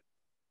kind of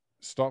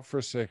stopped for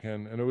a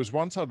second, and it was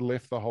once I'd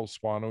left the whole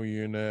spinal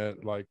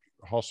unit, like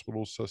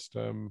hospital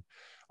system.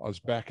 I was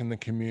back in the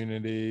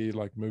community,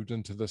 like moved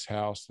into this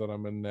house that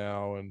I'm in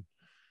now, and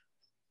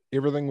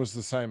everything was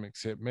the same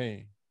except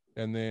me.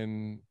 And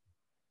then,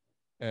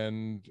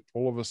 and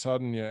all of a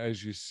sudden, yeah,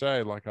 as you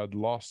say, like I'd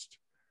lost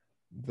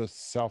the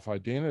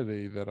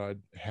self-identity that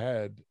I'd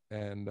had,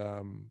 and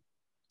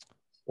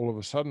all of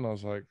a sudden I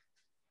was like,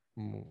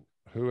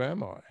 who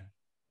am I?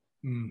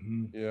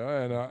 Mm-hmm.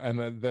 Yeah,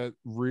 and that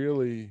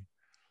really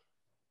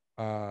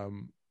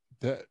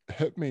that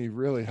hit me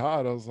really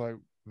hard. I was like,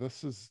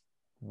 this is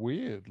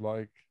weird.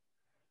 Like,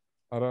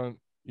 I don't,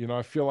 you know,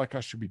 I feel like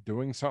I should be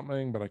doing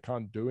something, but I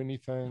can't do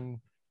anything.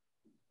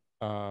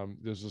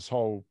 There's this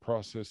whole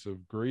process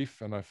of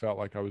grief, and I felt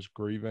like I was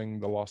grieving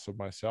the loss of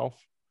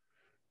myself.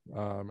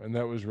 And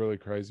that was really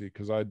crazy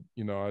because I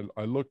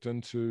looked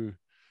into,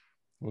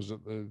 was it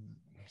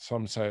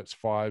some say it's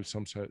 5,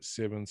 some say it's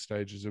 7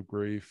 stages of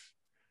grief.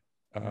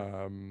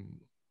 And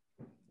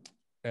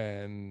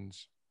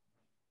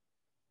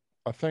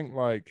I think,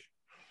 like,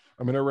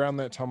 I mean, around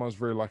that time, I was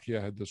very lucky.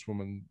 I had this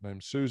woman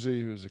named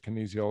Susie, who was a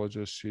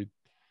kinesiologist. She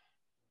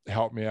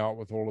helped me out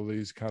with all of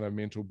these kind of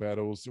mental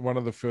battles. One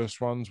of the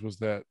first ones was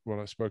that what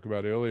I spoke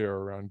about earlier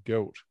around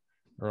guilt,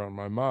 around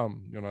my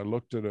mom. And I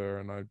looked at her,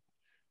 and I,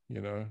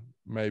 you know,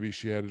 maybe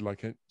she had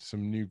like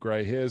some new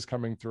gray hairs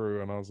coming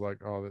through, and I was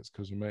like, oh, that's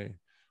because of me.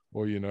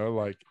 Or, you know,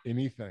 like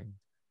anything.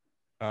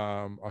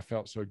 I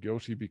felt so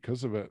guilty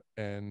because of it.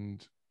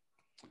 And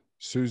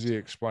Susie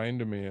explained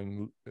to me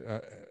and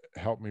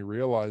helped me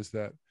realize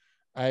that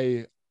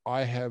I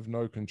have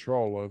no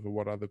control over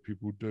what other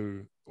people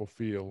do or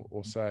feel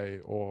or say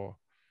or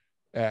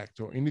act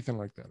or anything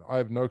like that. I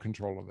have no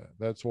control of that.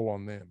 That's all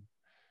on them.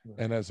 Right.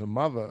 And as a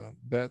mother,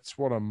 that's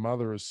what a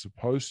mother is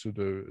supposed to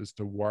do, is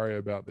to worry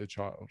about their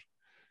child,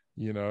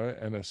 you know,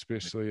 and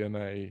especially in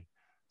a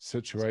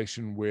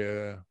situation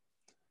where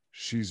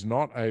she's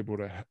not able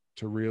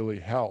to really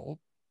help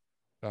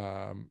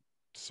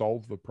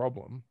solve the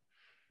problem.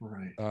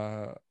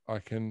 Right. I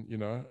can, you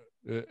know,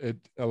 it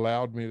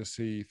allowed me to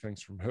see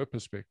things from her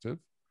perspective,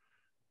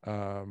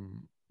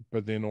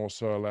 but then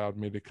also allowed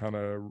me to kind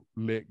of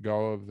let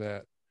go of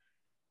that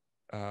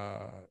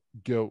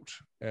guilt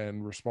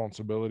and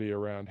responsibility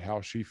around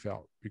how she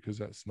felt, because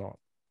that's not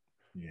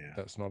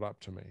up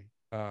to me.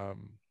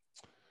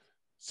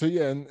 So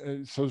yeah,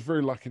 and so I was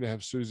very lucky to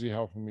have Susie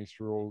helping me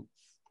through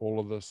all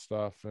of this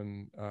stuff,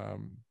 and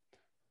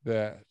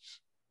that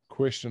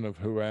question of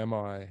who am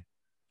I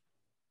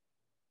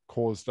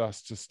caused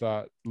us to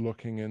start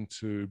looking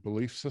into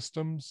belief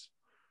systems.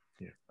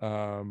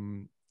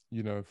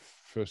 You know,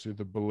 firstly,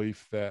 the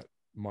belief that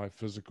my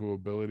physical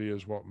ability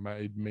is what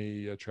made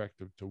me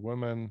attractive to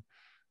women,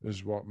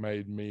 is what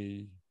made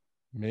me,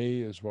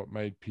 is what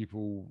made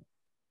people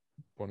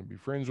want to be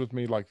friends with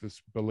me. Like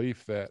this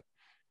belief that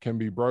can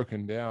be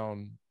broken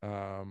down.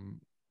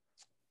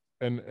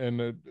 And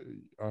it,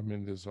 I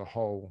mean, there's a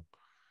whole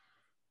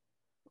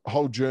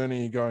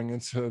journey going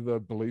into the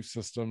belief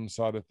system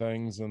side of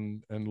things,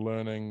 and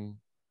learning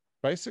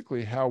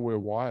basically how we're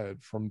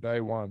wired from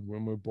day one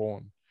when we're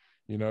born.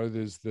 You know,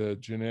 there's the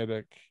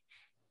genetic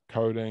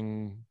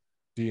coding,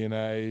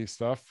 DNA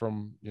stuff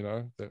from, you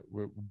know, that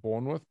we're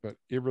born with, but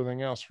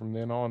everything else from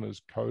then on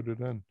is coded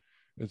in.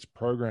 It's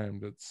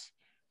programmed.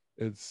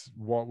 It's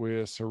what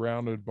we're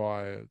surrounded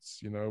by.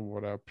 It's, you know,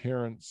 what our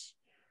parents'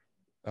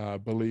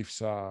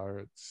 beliefs are.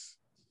 It's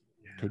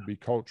could be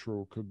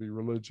cultural, could be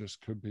religious,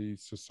 could be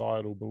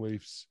societal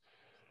beliefs,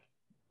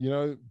 you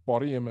know,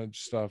 body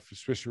image stuff,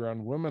 especially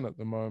around women at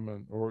the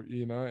moment, or,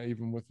 you know,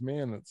 even with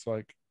men. It's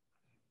like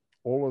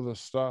all of this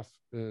stuff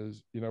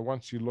is, you know,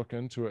 once you look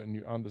into it and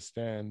you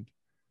understand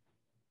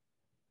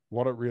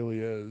what it really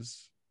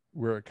is,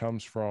 where it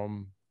comes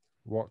from,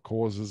 what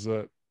causes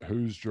it,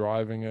 who's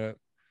driving it,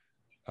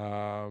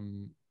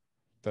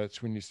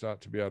 that's when you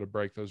start to be able to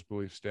break those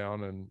beliefs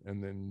down,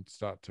 and then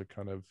start to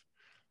kind of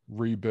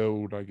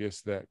rebuild, I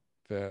guess, that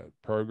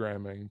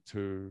programming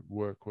to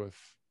work with,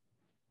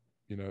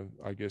 you know,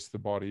 I guess the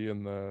body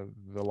and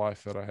the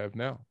life that I have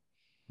now.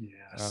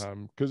 Yes.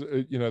 Because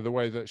you know, the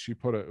way that she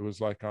put it, it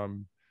was like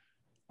I'm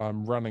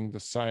running the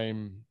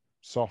same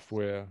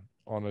software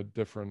on a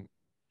different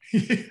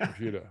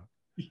computer.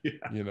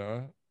 You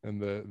know,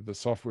 and the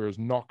software is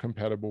not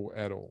compatible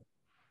at all,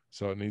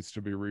 so it needs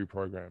to be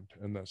reprogrammed,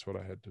 and that's what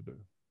I had to do.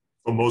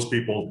 Well, most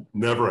people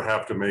never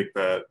have to make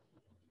that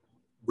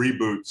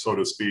reboot, so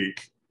to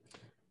speak.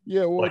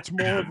 Yeah, well, Like,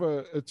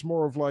 it's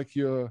more of like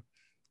your,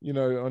 you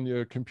know, on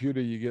your computer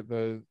you get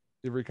the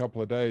every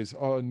couple of days,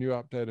 oh, new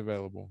update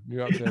available, new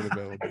update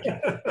available.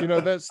 You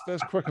know, that's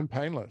quick and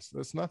painless.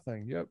 That's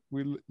nothing. Yep,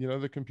 you know,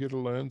 the computer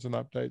learns and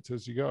updates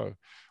as you go,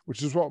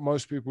 which is what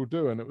most people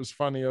do. And it was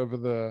funny, over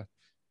the,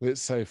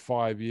 let's say,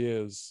 5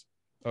 years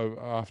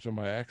after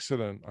my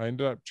accident, I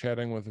ended up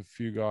chatting with a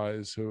few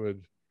guys who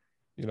had,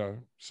 you know,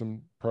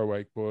 some pro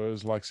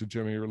wakeboarders like Sir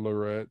Jimmy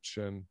LaRich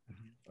and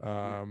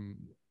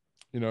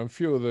you know, a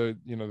few of the,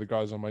 you know, the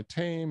guys on my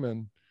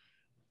team,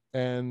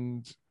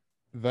 and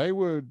they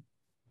were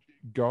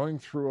going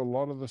through a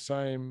lot of the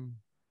same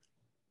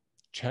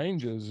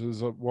changes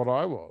as what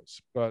I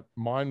was, but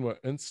mine were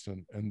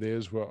instant and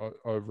theirs were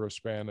over a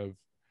span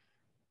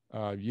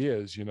of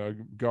years, you know,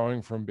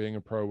 going from being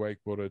a pro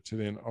wakeboarder to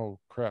then, oh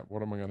crap,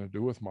 what am I going to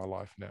do with my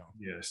life now?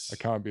 Yes. I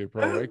can't be a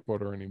pro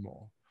wakeboarder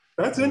anymore.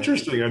 That's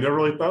interesting. I never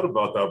really thought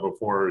about that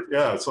before.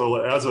 Yeah. So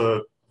as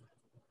a,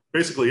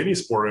 basically any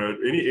sport,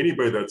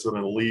 anybody that's an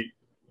elite,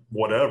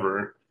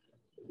 whatever,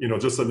 you know,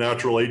 just the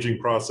natural aging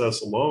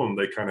process alone,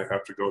 they kind of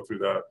have to go through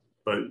that.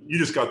 But you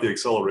just got the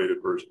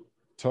accelerated version.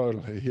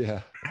 Totally.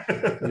 Yeah.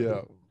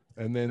 Yeah.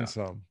 And then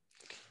some.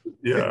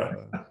 Yeah.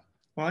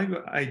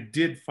 Well, I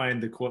did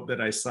find the quote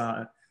that I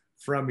saw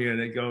from you, and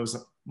it goes,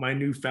 "My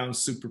newfound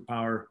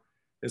superpower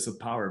is the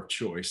power of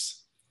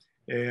choice."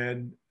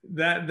 And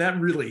that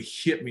really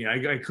hit me.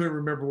 I couldn't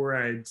remember where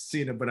I had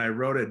seen it, but I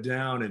wrote it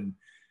down. And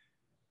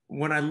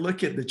when I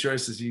look at the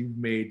choices you've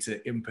made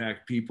to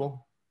impact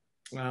people,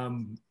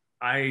 I'm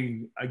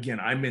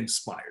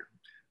inspired.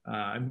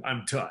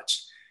 I'm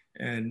touched.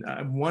 And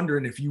I'm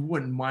wondering if you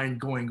wouldn't mind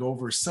going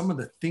over some of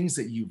the things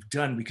that you've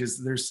done,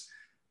 because there's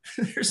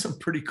some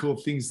pretty cool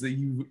things that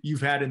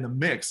you've had in the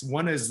mix.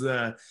 One is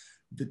the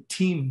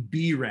team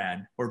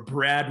BRAD, or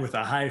Brad with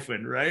a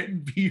hyphen,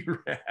 right?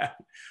 BRAD.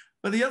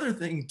 But the other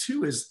thing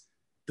too is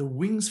the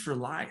Wings for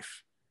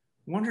Life.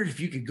 Wondered if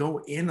you could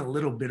go in a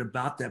little bit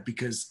about that,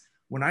 because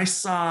when I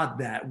saw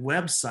that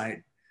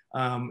website,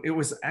 it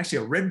was actually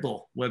a Red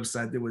Bull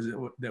website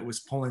that was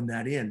pulling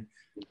that in.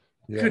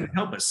 Yeah. Couldn't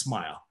help but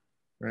smile,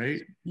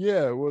 right?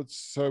 Yeah. Well,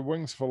 so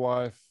Wings for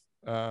Life.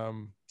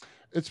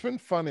 It's been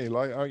funny.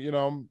 Like, you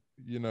know,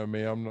 you know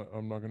me, I'm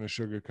not going to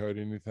sugarcoat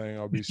anything.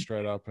 I'll be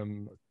straight up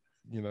and,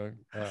 you know,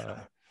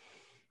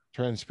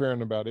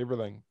 transparent about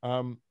everything.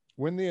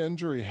 When the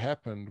injury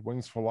happened,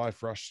 Wings for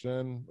Life rushed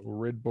in, or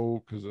Red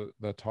Bull, because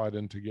they're tied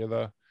in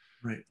together.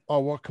 Right. Oh,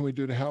 what can we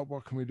do to help?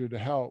 What can we do to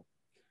help?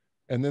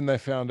 And then they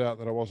found out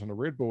that I wasn't a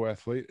Red Bull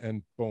athlete,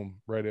 and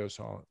boom, radio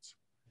silence.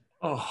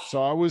 Oh.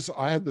 So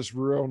I had this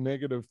real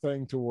negative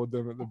thing toward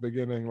them at the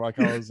beginning. Like,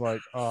 I was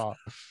like, well,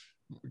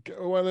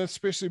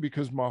 especially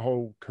because my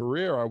whole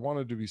career, I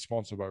wanted to be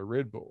sponsored by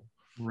Red Bull.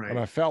 Right. And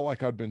I felt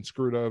like I'd been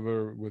screwed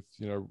over with,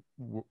 you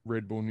know,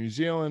 Red Bull New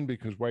Zealand,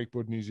 because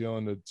Wakeboard New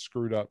Zealand had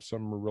screwed up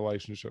some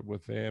relationship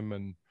with them,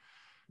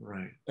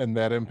 and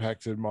that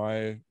impacted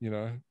my, you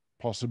know,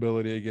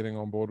 possibility of getting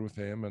on board with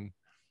them. And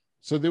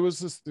so there was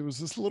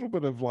this little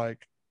bit of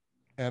like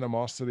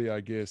animosity,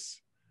 I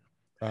guess,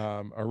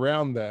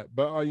 around that.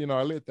 But you know,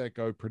 I let that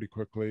go pretty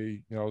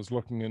quickly. You know, I was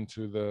looking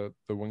into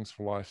the Wings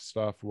for Life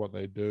stuff, what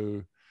they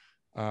do.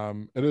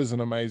 It is an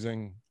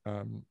amazing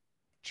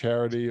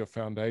charity or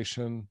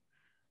foundation,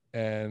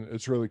 and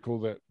it's really cool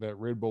that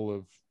Red Bull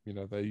have, you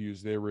know, they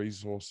use their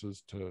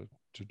resources to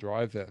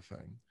drive that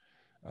thing.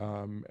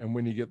 And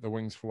when you get the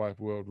Wings for Life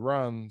World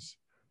Runs,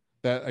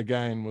 that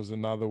again was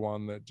another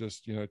one that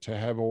just, you know, to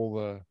have all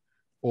the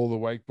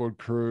wakeboard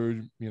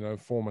crew, you know,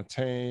 form a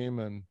team,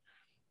 and,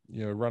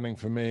 you know, running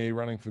for me,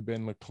 running for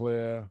Ben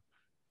Leclerc,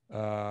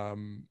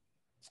 and,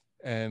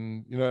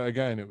 you know,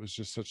 again, it was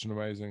just such an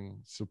amazing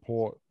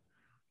support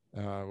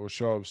or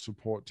show of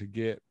support to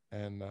get.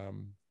 And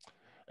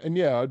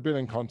yeah, I'd been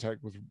in contact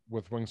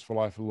with Wings for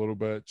Life a little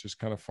bit, just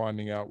kind of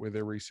finding out where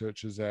their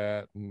research is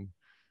at. And,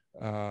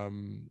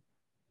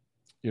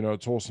 you know,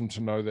 it's awesome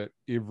to know that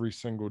every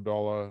single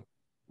dollar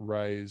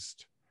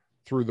raised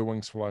through the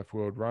Wings for Life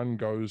World Run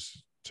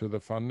goes to the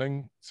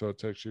funding. So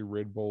it's actually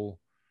Red Bull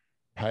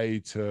pay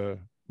to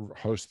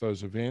host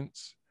those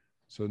events.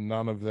 So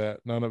none of the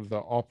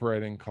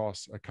operating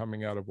costs are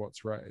coming out of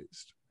what's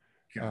raised.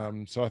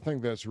 So I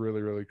think that's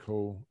really, really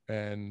cool.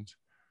 And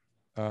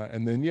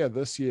then, yeah,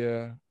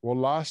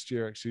 last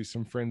year, actually,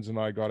 some friends and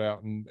I got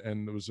out, and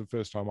it was the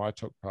first time I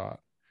took part,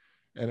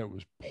 and it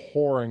was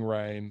pouring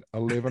rain,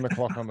 11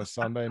 o'clock on a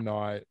Sunday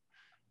night,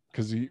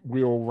 because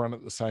we all run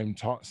at the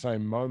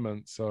same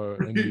moment. So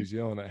in New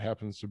Zealand, it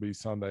happens to be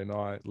Sunday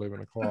night,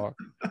 11 o'clock.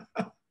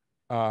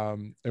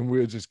 And we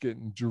were just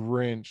getting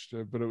drenched,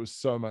 but it was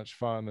so much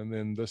fun. And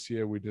then this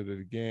year we did it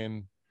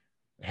again,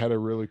 had a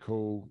really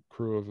cool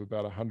crew of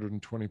about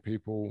 120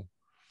 people,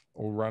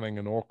 all running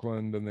in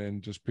Auckland, and then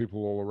just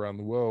people all around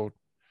the world,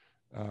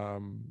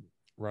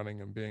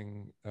 running and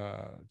being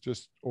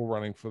just all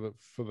running for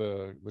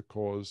the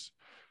cause,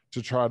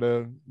 to try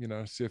to, you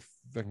know, see if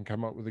they can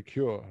come up with a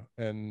cure.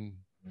 And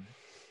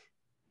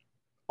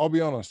I'll be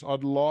honest,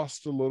 I'd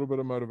lost a little bit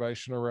of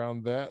motivation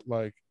around that.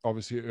 Like,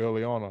 obviously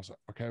early on, I was like,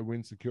 okay,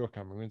 when's the cure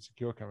coming? When's the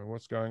cure coming?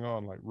 What's going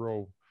on? Like,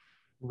 real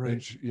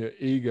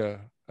eager.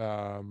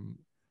 And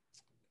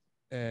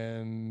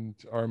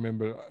I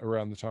remember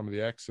around the time of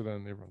the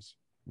accident, everyone's,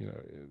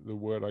 the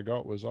word I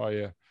got was, oh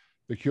yeah,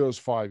 the cure's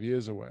 5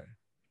 years away.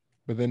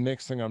 But then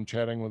next thing I'm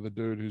chatting with a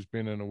dude who's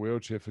been in a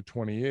wheelchair for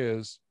 20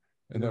 years.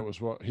 And that was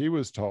what he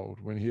was told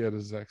when he had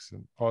his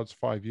accident. Oh, it's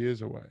 5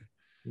 years away.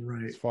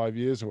 Right. It's 5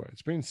 years away.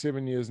 It's been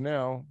 7 years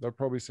now. They'll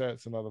probably say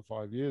it's another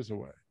 5 years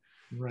away.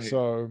 Right.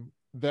 So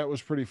that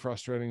was pretty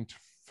frustrating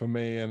for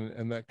me.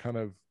 And that kind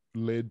of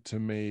led to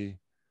me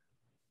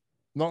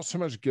not so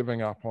much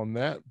giving up on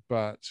that,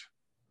 but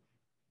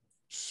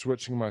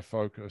switching my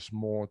focus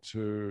more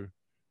to,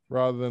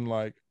 rather than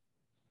like,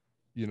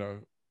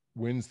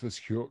 when's this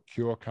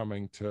cure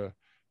coming to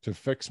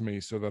fix me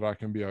so that I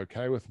can be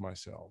okay with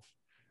myself?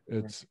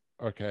 It's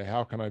okay,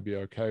 how can I be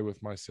okay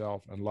with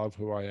myself and love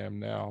who I am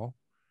now,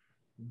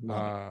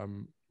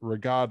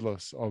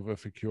 regardless of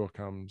if a cure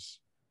comes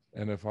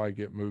and if I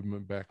get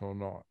movement back or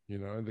not,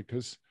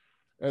 because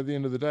at the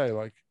end of the day,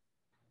 like,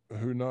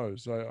 who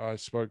knows? I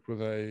spoke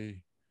with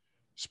a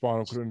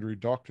spinal cord injury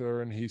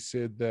doctor, and he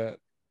said that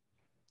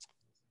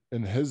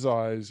in his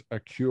eyes, a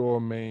cure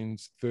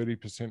means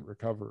 30%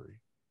 recovery.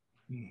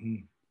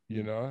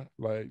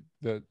 Like,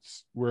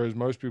 that's, whereas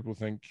most people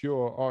think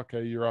cure,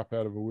 okay, you're up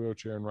out of a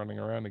wheelchair and running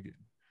around again.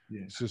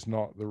 It's just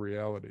not the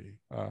reality.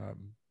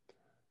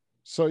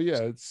 So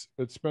yeah,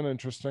 it's been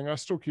interesting. I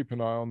still keep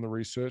an eye on the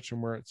research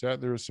and where it's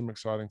at. There is some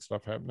exciting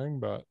stuff happening,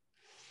 but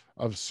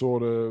I've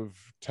sort of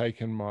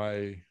taken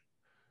my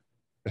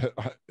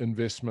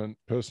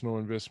personal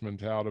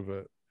investment out of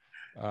it,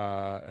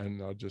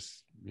 and I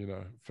just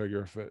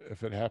figure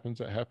if it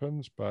happens, it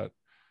happens. But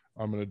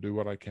I'm going to do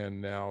what I can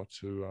now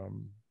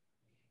to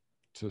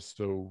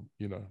still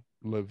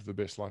live the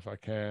best life I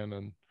can.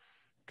 And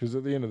because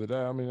at the end of the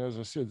day, I mean, as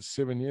I said,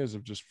 7 years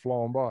have just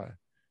flown by.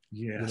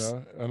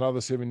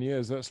 Another 7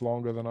 years, that's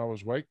longer than I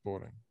was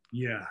wakeboarding.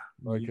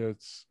 Like,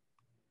 it's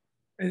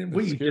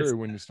scary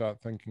when you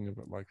start thinking of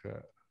it like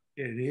that.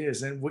 It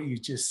is. And what you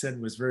just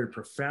said was very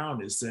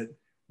profound, is that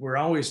we're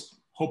always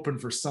hoping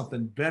for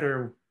something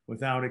better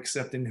without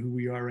accepting who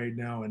we are right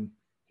now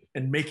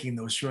and making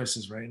those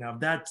choices right now.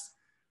 That's,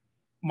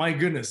 my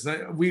goodness.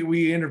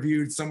 We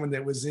interviewed someone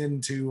that was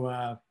into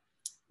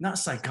not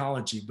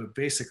psychology, but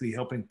basically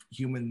helping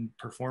human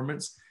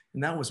performance.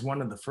 And that was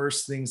one of the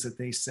first things that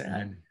they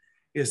said,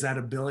 is that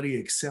ability to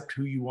accept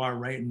who you are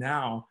right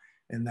now.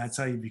 And that's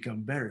how you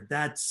become better.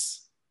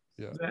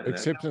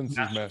 Acceptance is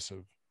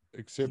massive.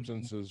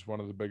 Acceptance is one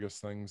of the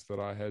biggest things that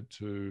I had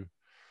to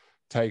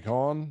take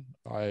on.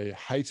 I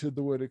hated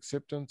the word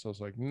acceptance. I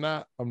was like,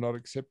 nah, I'm not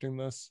accepting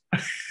this.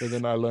 But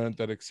then I learned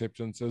that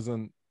acceptance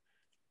isn't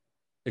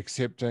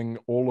accepting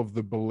all of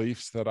the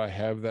beliefs that I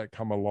have that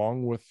come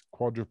along with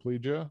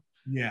quadriplegia.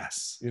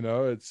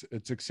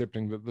 It's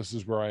accepting that this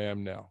is where I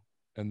am now,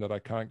 and that I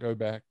can't go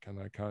back, and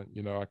I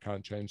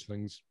can't change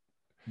things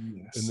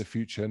in the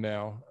future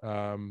now.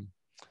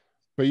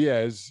 But yeah,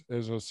 as I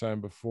was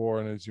saying before,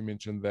 and as you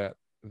mentioned, that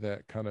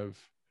kind of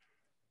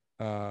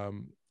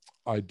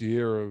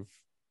idea of,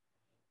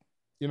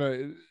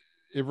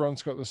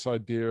 everyone's got this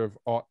idea of,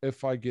 oh,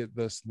 if I get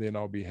this, then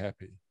I'll be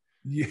happy.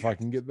 If I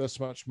can get this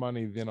much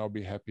money, then I'll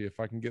be happy. If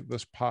I can get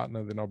this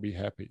partner, then I'll be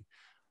happy.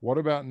 What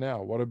about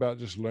now? What about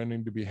just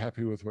learning to be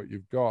happy with what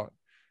you've got,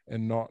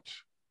 and not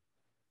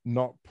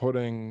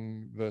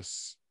putting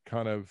this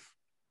kind of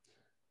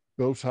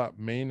built up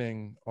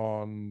meaning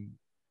on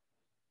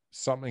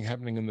something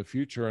happening in the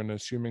future and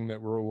assuming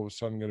that we're all of a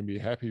sudden going to be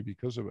happy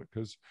because of it?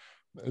 Because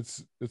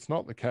it's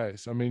not the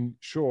case. I mean,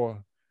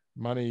 sure,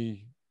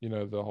 money,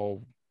 the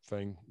whole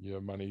thing,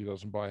 money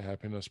doesn't buy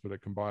happiness, but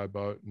it can buy a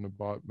boat, and a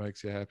boat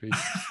makes you happy,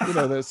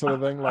 that sort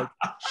of thing. Like,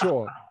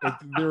 sure,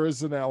 there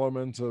is an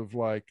element of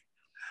like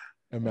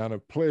amount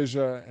of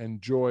pleasure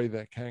and joy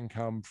that can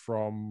come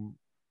from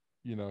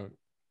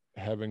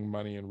having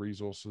money and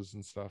resources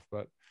and stuff.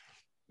 But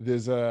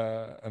there's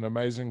an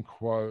amazing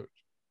quote.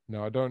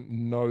 Now, I don't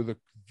know the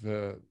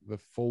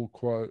full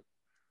quote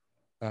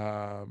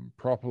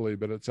properly,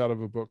 but it's out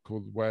of a book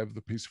called Way of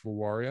the Peaceful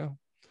Warrior.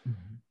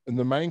 And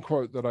the main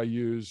quote that I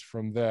use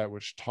from that,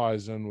 which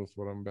ties in with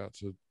what I'm about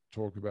to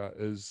talk about,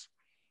 is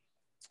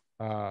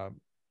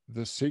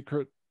the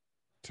secret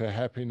to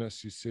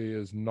happiness, you see,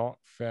 is not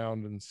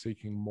found in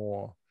seeking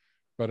more,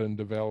 but in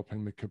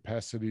developing the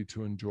capacity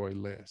to enjoy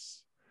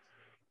less.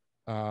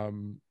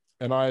 And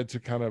I had to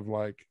kind of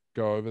like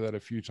go over that a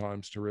few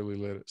times to really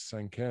let it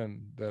sink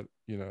in, that,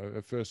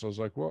 at first I was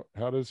like, what,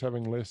 how does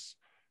having less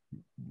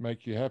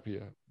make you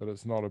happier? But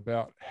it's not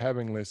about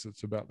having less,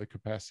 it's about the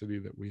capacity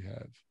that we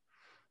have.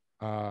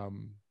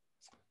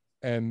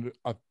 And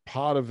a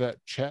part of that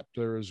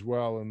chapter as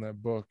well in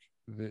that book,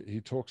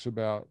 he talks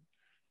about,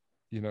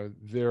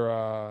 there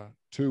are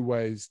two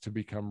ways to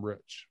become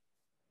rich.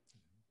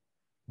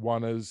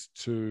 One is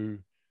to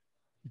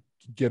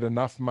get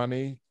enough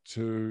money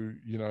to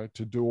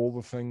do all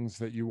the things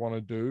that you want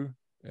to do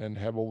and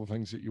have all the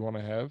things that you want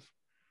to have,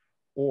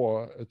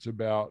 or it's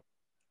about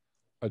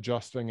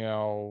adjusting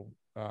our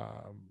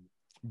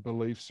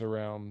beliefs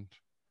around,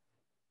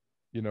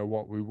 you know,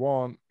 what we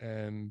want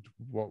and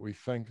what we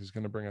think is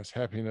going to bring us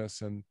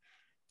happiness, and,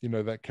 you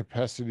know, that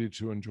capacity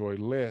to enjoy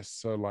less.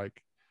 So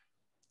like,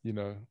 you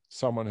know,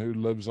 someone who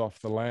lives off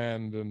the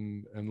land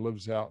and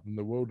lives out in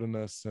the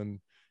wilderness, and,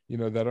 you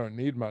know, they don't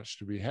need much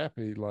to be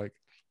happy. Like,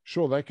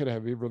 sure, they could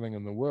have everything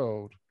in the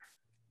world,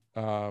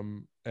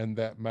 and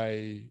that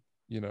may,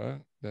 you know,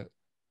 that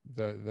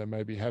they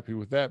may be happy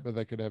with that, but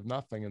they could have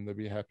nothing and they'd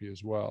be happy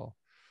as well.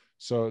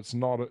 So it's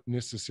not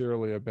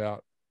necessarily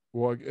about,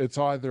 well, it's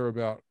either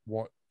about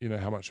what, you know,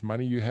 how much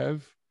money you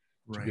have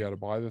to be able to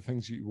buy the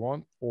things you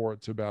want, or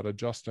it's about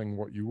adjusting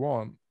what you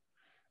want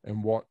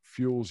and what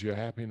fuels your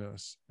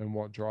happiness and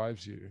what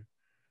drives you,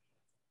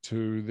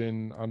 to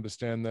then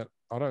understand that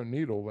I don't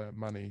need all that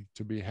money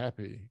to be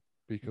happy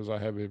because I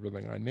have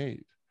everything I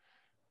need.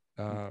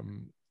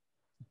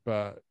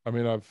 But I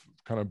mean, I've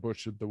kind of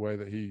butchered the way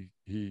that he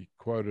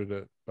quoted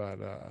it, but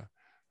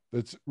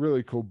it's a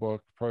really cool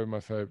book. Probably my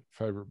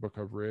favorite book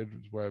I've read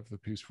is Way of the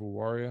Peaceful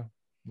Warrior.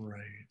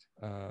 Right.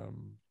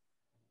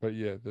 But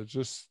yeah, there's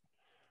just,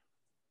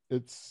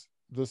 it's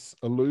this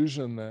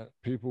illusion that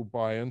people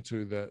buy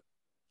into that,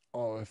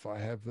 oh, if I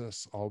have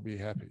this, I'll be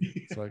happy.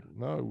 It's like,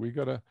 no,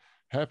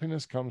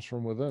 happiness comes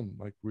from within.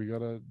 Like, we got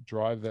to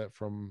drive that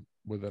from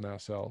within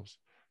ourselves,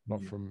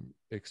 not from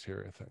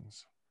exterior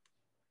things.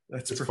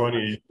 It's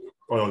funny.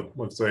 Well,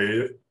 let's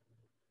say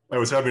I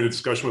was having a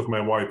discussion with my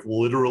wife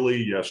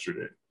literally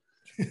yesterday.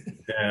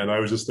 And I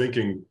was just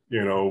thinking,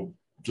 you know,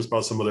 just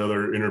about some of the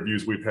other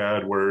interviews we've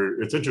had,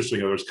 where it's interesting.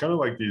 There's kind of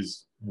like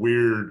these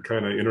weird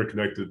kind of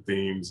interconnected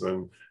themes.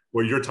 And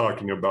what you're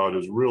talking about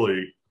is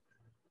really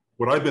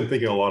what I've been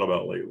thinking a lot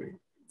about lately.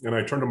 And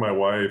I turned to my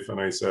wife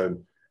and I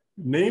said,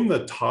 name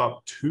the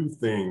top 2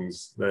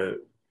 things that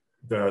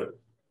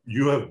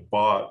you have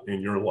bought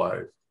in your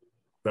life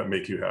that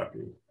make you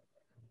happy.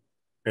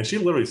 And she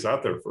literally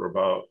sat there for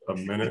about a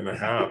minute and a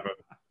half. And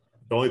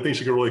the only thing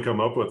she could really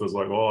come up with was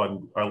like,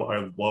 oh, I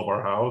love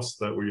our house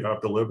that we have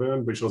to live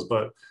in. But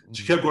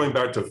she kept going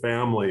back to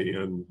family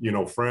and, you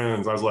know,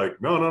 friends. I was like,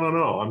 no.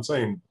 I'm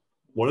saying,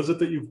 what is it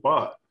that you've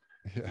bought?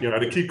 Yeah. You know,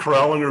 to keep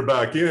corralling her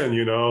back in,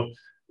 you know.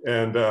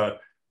 And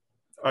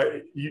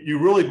you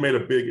really made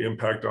a big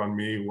impact on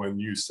me when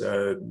you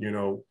said, you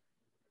know,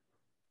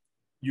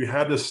 you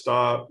had to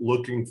stop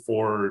looking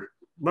for,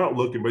 not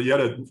looking, but you had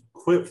to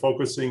quit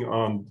focusing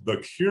on the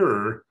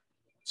cure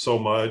so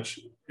much,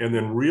 and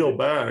then reel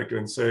back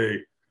and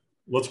say,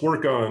 let's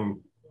work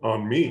on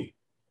me.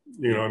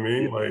 You know what I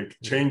mean? Like,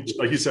 change,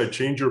 like you said,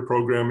 change your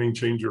programming,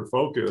 change your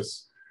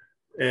focus.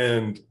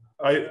 And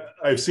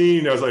I've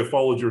seen, as I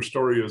followed your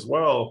story as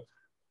well,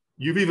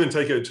 you've even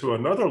taken it to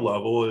another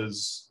level,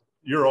 is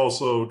you're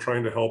also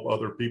trying to help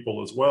other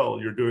people as well.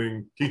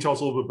 Can you tell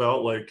us a little bit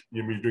about, like,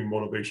 you're doing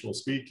motivational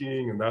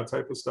speaking and that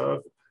type of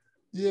stuff?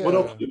 Yeah. What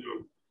else do you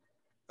do?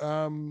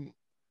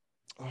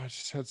 I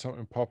just had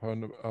something pop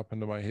up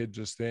into my head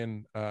just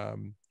then.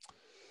 And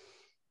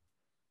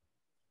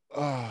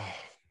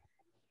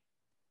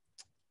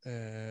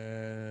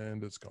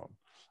it's gone.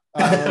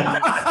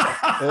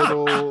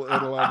 It'll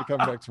either come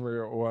back to me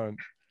or it won't.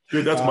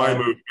 Dude, that's my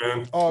move,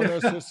 man. Oh no,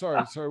 so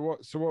sorry. So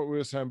what we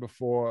were saying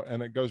before,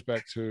 and it goes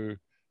back to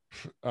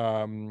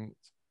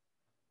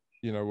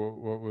you know,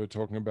 what we were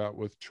talking about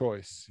with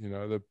choice, you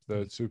know, the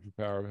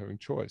superpower of having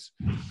choice.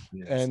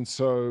 Yes. And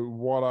so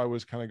what I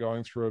was kind of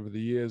going through over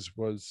the years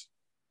was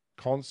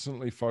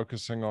constantly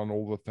focusing on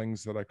all the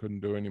things that I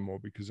couldn't do anymore,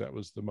 because that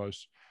was the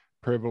most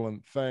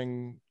prevalent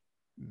thing,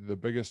 the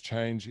biggest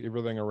change.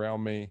 Everything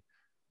around me,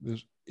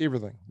 there's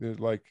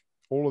like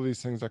all of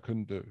these things I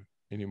couldn't do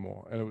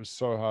anymore. And it was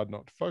so hard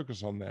not to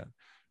focus on that,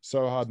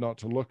 so hard not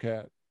to look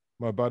at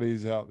my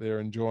buddies out there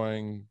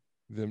enjoying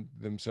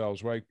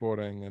themselves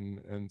wakeboarding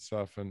and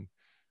stuff, and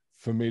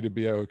for me to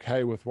be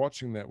okay with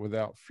watching that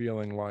without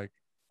feeling like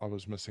I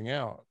was missing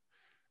out.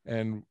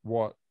 And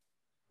what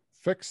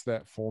fixed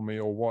that for me,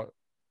 or what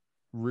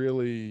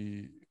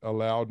really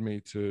allowed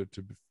me to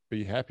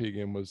be happy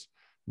again, was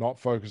not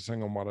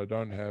focusing on what I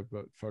don't have,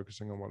 but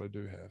focusing on what I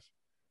do have,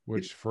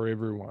 which for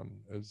everyone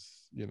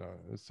is, you know,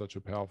 is such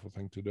a powerful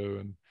thing to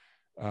do.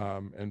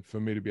 And for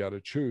me to be able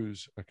to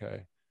choose,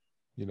 okay,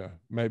 you know,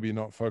 maybe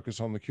not focus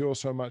on the cure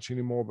so much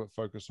anymore, but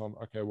focus on,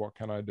 okay, what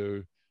can I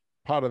do?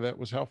 Part of that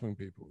was helping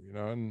people, you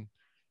know,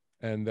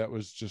 and that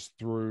was just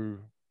through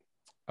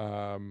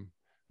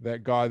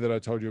that guy that I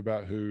told you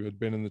about, who had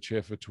been in the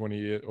chair for 20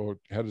 years, or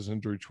had his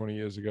injury 20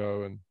 years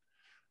ago, and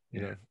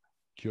you know,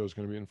 cure is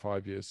going to be in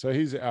 5 years. So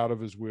he's out of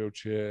his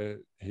wheelchair.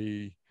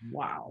 He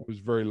was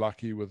very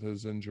lucky with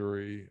his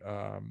injury,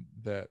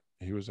 that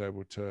he was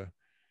able to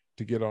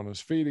get on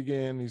his feet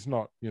again. He's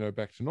not, you know,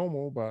 back to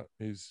normal, but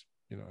he's,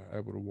 you know,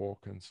 able to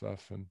walk and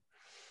stuff.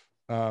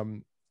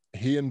 And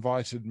he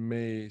invited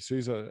me. So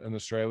he's an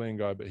Australian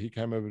guy, but he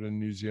came over to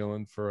New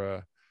Zealand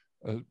for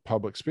a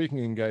public speaking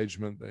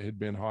engagement that he'd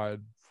been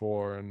hired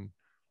for. And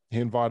he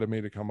invited me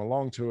to come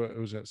along to it. It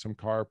was at some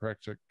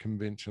chiropractic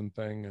convention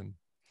thing. And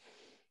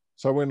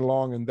so I went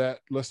along, and that,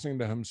 listening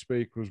to him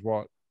speak was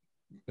what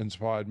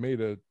inspired me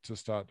to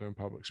start doing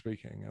public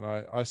speaking. And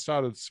I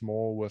started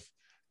small with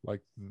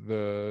like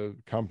the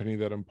company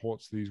that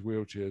imports these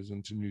wheelchairs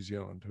into New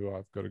Zealand, who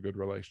I've got a good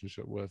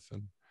relationship with,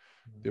 and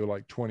there were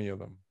like 20 of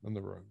them in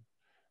the room.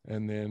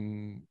 And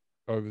then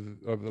over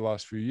the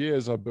last few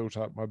years, I built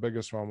up. My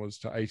biggest one was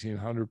to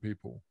 1,800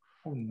 people.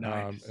 Oh,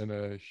 nice. In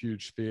a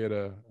huge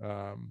theater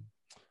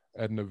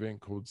at an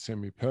event called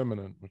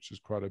Semi-Permanent, which is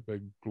quite a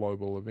big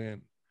global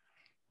event.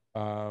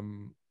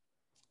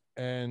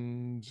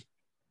 And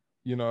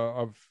you know,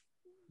 I've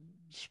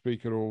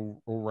speak at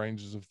all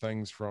ranges of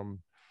things, from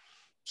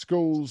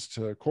schools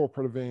to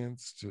corporate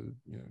events to,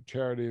 you know,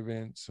 charity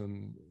events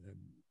and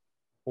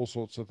all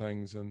sorts of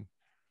things. And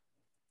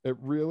it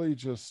really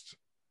just,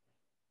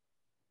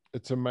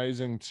 it's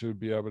amazing to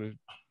be able to,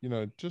 you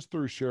know, just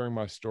through sharing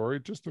my story,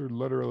 just through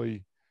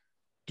literally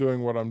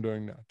doing what I'm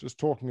doing now, just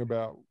talking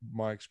about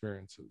my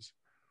experiences,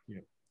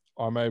 yeah,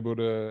 I'm able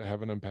to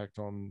have an impact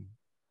on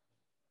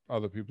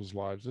other people's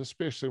lives,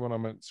 especially when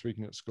I'm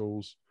speaking at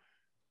schools,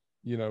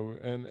 you know.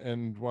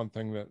 And one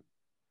thing that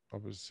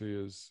obviously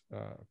is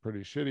pretty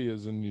shitty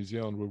is in New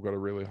Zealand, we've got a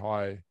really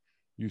high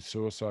youth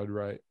suicide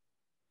rate.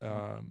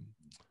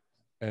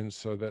 And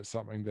so that's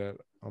something that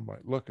I'm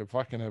like, look, if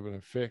I can have an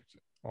effect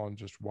on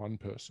just one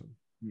person,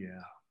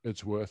 yeah,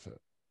 it's worth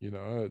it. You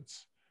know,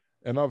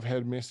 and I've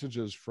had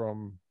messages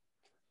from,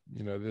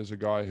 you know, there's a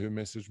guy who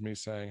messaged me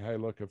saying, hey,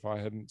 look, if I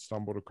hadn't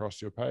stumbled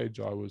across your page,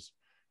 I was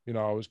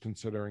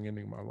considering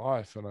ending my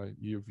life, and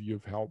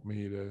you've helped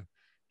me to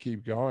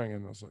keep going.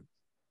 And I was like,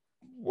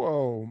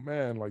 whoa,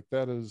 man, like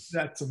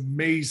that's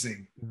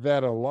amazing.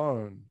 That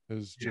alone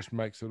just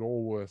makes it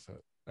all worth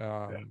it.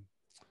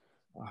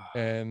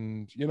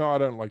 And, you know, I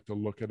don't like to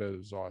look at it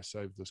as, oh, I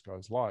saved this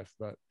guy's life,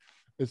 but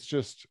it's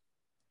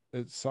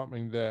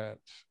something that,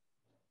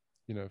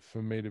 you know,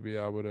 for me to be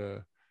able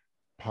to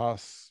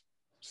pass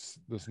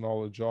this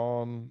knowledge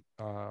on.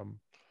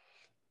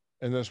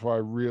 And that's why I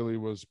really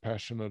was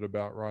passionate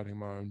about writing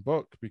my own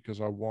book,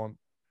 because I want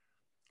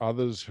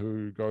others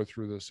who go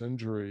through this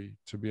injury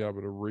to be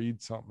able to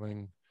read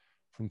something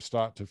from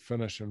start to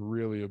finish and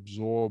really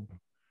absorb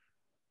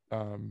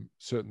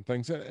certain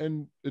things.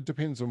 And it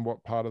depends on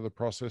what part of the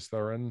process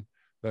they're in.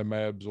 They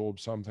may absorb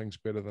some things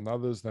better than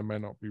others. They may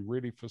not be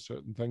ready for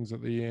certain things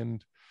at the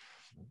end.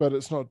 But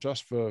it's not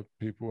just for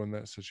people in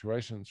that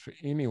situation. It's for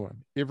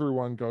anyone.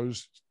 Everyone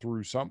goes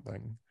through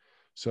something.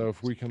 So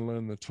if we can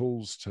learn the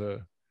tools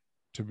to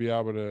be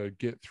able to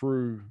get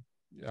through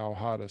our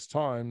hardest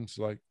times,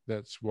 like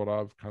that's what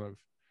I've kind of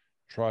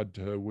tried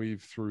to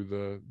weave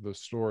through the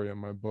story in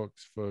my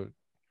books, for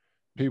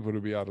people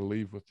to be able to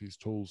leave with these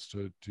tools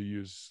to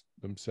use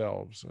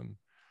themselves.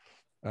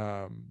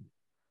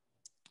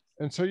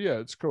 And so, yeah,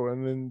 it's cool.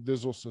 And then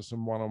there's also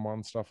some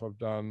one-on-one stuff I've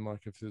done.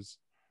 Like if there's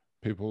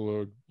people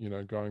who are, you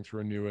know, going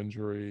through a new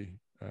injury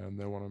and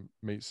they want to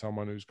meet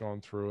someone who's gone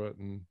through it.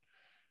 And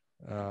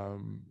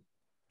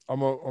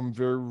I'm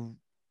very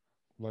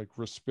like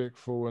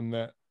respectful in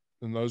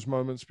those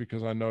moments,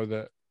 because I know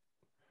that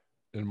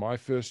in my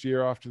first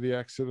year after the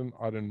accident,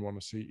 I didn't want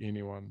to see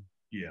anyone.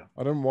 Yeah.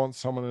 I didn't want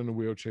someone in a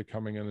wheelchair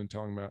coming in and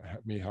telling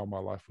me how my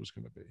life was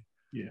going to be.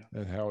 Yeah.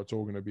 And how it's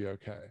all going to be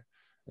okay.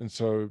 And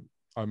so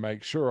I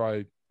make sure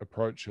I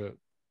approach it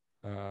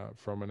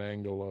from an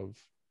angle of,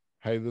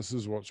 hey, this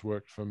is what's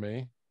worked for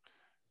me.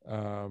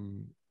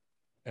 And,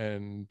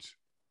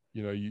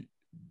 you know,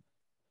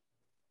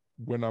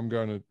 when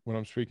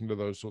I'm speaking to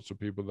those sorts of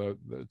people,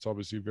 it's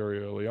obviously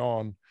very early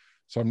on.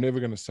 So I'm never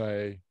going to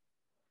say,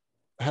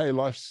 hey,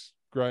 life's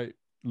great.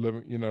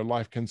 Living, you know,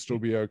 life can still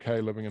be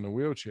okay living in a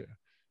wheelchair,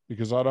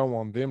 because I don't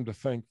want them to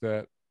think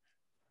that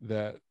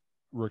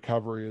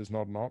recovery is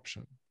not an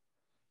option.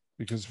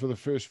 Because for the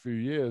first few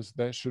years,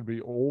 that should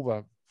be all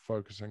they're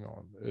focusing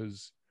on,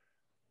 is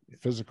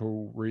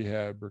physical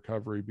rehab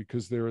recovery,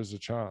 because there is a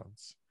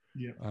chance.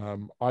 Yeah.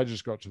 I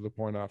just got to the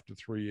point after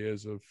 3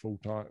 years of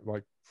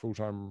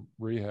full-time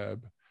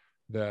rehab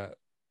that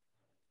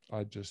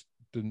I just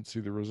didn't see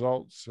the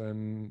results,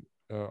 and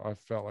I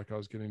felt like I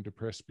was getting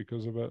depressed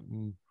because of it.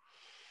 And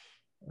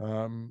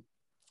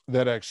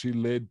that actually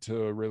led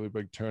to a really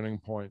big turning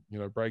point. You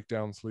know,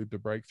 breakdowns lead to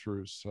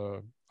breakthroughs.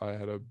 So I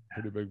had a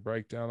pretty big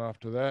breakdown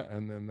after that,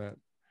 and then that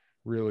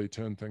really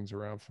turned things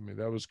around for me.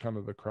 That was kind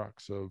of the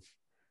crux of,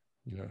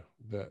 you know,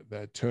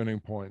 that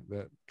turning point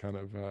that kind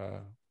of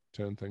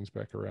turned things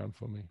back around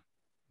for me.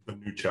 A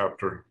new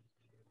chapter.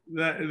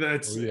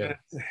 That's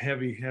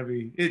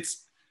heavy.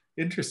 It's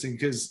interesting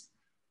because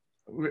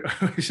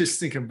I was just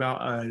thinking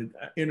about an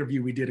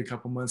interview we did a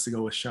couple months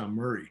ago with Sean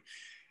Murray,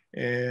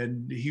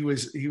 and he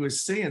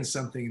was saying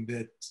something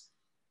that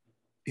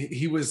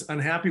he was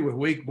unhappy with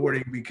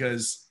wakeboarding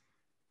because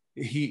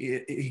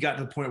he got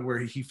to the point where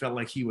he felt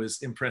like he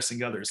was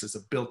impressing others as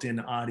a built-in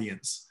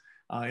audience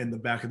in the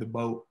back of the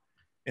boat.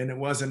 And it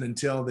wasn't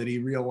until that he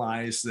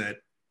realized that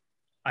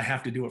I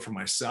have to do it for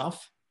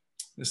myself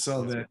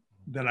so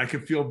that I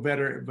could feel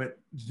better. But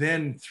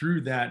then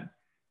through that,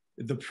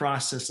 the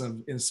process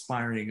of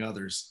inspiring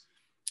others,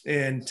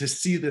 and to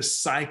see this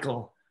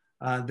cycle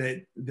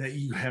that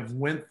you have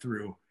went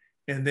through,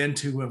 and then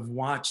to have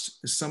watched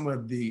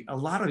a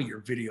lot of your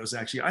videos.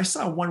 Actually, I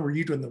saw one where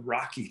you're doing the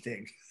Rocky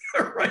thing.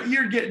 Right,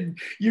 you're getting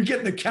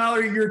the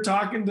calorie. You're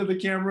talking to the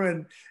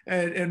camera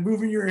and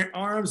moving your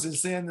arms and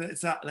saying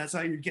that's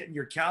how you're getting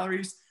your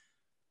calories.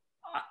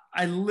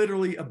 I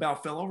literally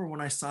about fell over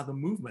when I saw the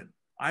movement.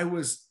 I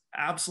was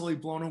absolutely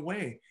blown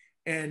away.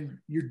 And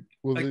you're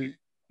like,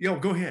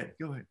 go ahead.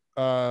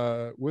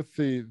 With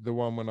the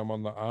one when I'm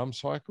on the arm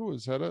cycle,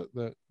 is that it?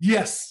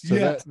 Yes. So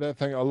that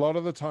thing, a lot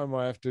of the time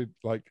I have to,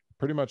 like,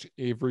 pretty much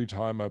every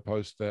time I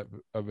post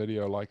a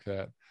video like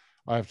that,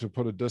 I have to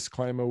put a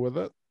disclaimer with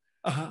it.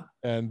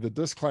 And the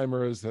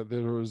disclaimer is that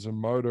there is a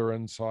motor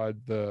inside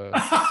the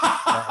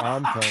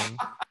arm thing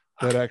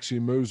that actually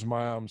moves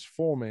my arms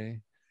for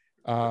me.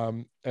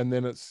 And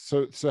then it's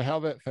so how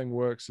that thing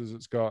works is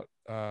it's got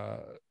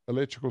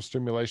electrical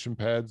stimulation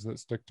pads that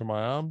stick to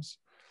my arms.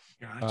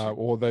 Gotcha.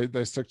 Or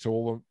they stick to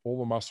all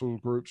the muscle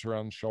groups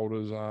around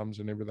shoulders, arms,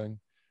 and everything.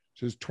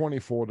 So there's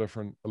 24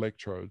 different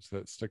electrodes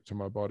that stick to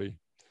my body.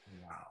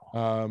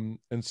 Wow.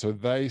 And so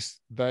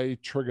they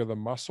trigger the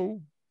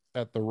muscle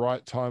at the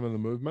right time of the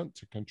movement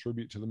to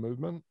contribute to the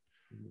movement.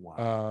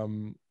 Wow.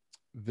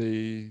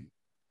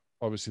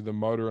 Obviously the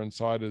motor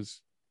inside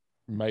is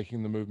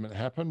making the movement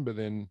happen, but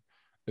then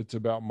it's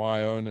about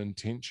my own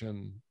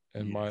intention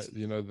and my,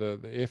 the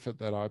effort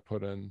that I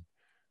put in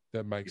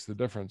that makes the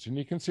difference. And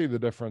you can see the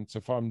difference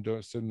if I'm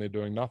sitting there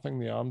doing nothing,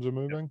 the arms are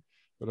moving.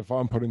 But if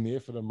I'm putting the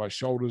effort in, my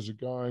shoulders are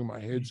going, my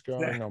head's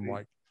going, I'm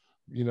like,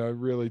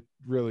 really,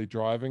 really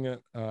driving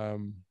it.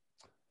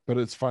 But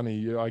it's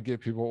funny, I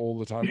get people all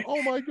the time,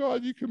 oh my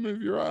God, you can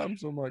move your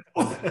arms. I'm like,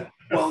 well,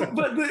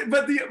 but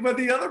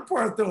the other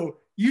part though,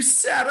 you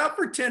sat up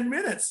for 10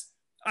 minutes.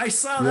 I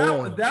saw that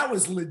one. That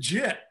was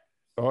legit.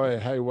 Oh,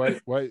 hey,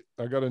 wait.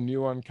 I got a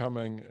new one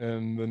coming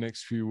in the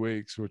next few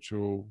weeks, which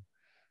will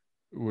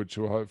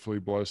hopefully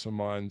blow some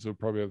minds. It'll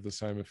probably have the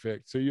same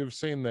effect. So you've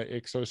seen the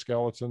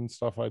exoskeleton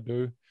stuff I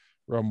do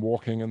where I'm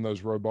walking in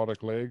those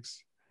robotic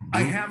legs.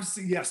 I have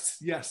seen, yes.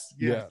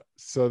 Yeah.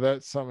 So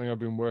that's something I've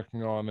been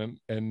working on.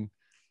 And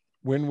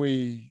when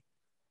we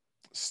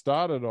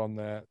started on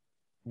that,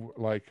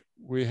 like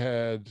we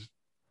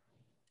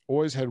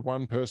always had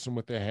one person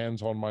with their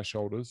hands on my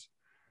shoulders.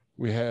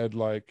 We had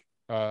like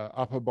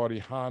upper body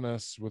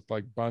harness with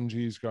like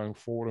bungees going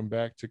forward and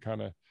back to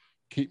kind of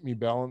keep me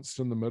balanced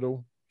in the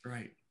middle.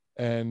 Right.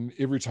 And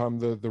every time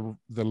the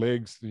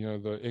legs,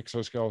 the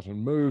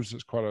exoskeleton moves,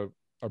 it's quite a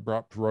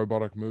abrupt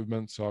robotic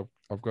movement. So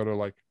I've got to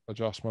like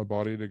adjust my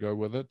body to go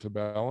with it to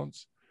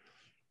balance.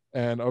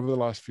 And over the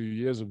last few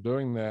years of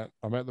doing that,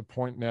 I'm at the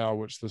point now,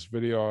 which this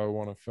video I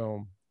want to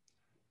film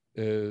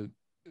is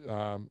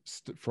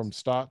from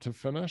start to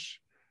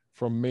finish,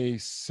 from me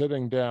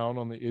sitting down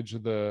on the edge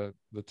of the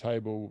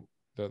table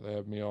that they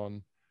have me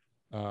on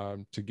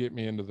to get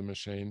me into the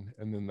machine,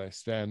 and then they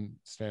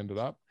stand it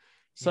up.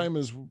 Same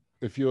as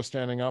if you're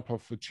standing up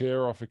off a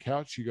chair, off a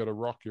couch, you got to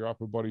rock your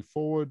upper body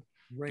forward,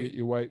 get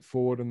your weight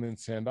forward, and then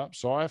stand up.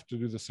 So I have to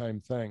do the same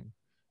thing,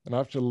 and I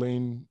have to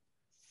lean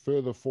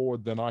further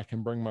forward than I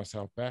can bring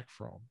myself back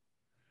from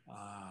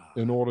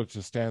in order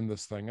to stand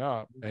this thing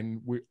up.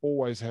 And we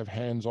always have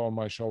hands on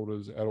my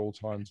shoulders at all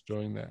times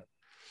doing that.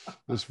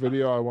 This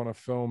video I want to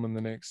film in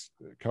the next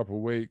couple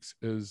of weeks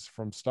is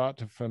from start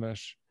to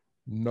finish.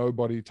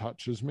 Nobody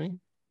touches me.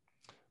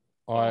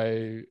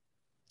 I'm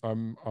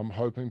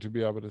hoping to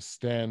be able to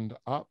stand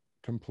up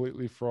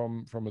completely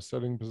from a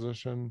sitting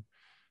position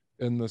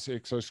in this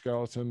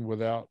exoskeleton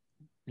without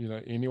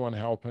anyone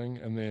helping,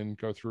 and then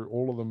go through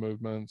all of the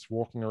movements,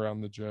 walking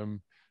around the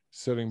gym,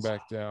 sitting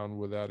back down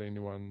without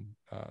anyone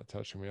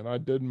touching me. And I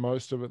did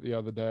most of it the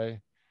other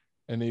day,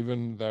 and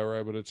even they were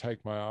able to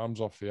take my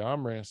arms off the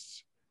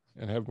armrests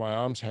and have my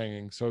arms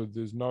hanging, so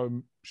there's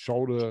no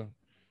shoulder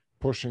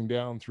pushing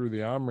down through the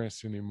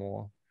armrests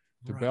anymore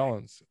to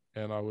balance.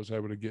 And I was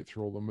able to get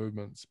through all the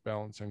movements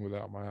balancing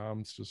without my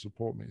arms to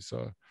support me.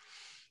 So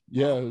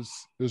yeah, it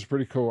was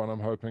pretty cool. And I'm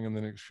hoping in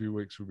the next few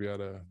weeks we'll be able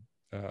to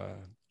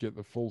get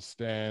the full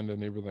stand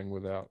and everything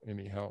without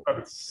any help.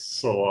 That's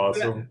so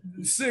awesome.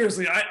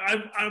 Seriously,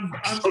 I'm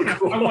so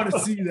cool. I want to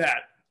see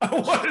that. I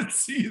want to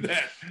see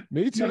that.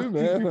 Me too,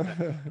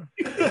 man.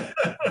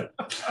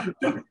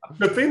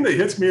 The thing that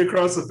hits me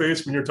across the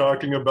face when you're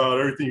talking about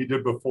everything you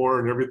did before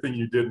and everything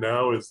you did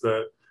now is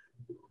that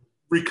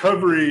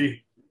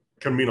recovery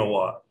can mean a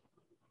lot.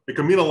 It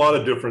can mean a lot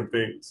of different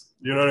things.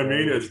 You know what I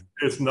mean?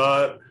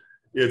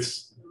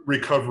 It's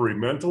recovery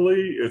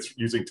mentally, it's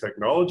using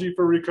technology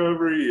for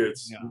recovery,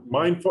 it's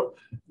mindful.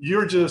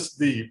 You're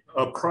just a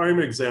prime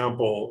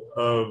example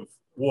of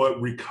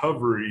what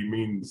recovery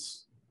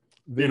means.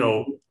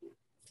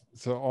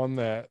 So on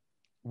that,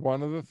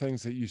 one of the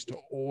things that used to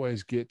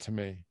always get to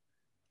me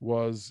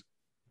was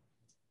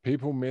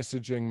people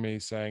messaging me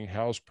saying,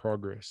 how's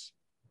progress?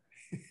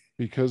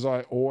 Because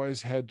I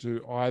always had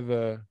to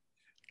either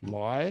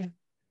lie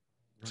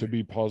to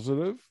be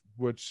positive,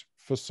 which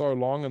for so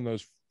long in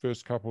those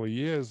first couple of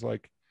years,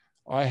 like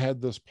I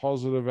had this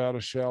positive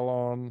outer shell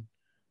on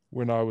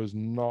when I was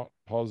not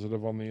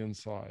positive on the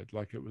inside.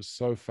 Like it was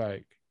so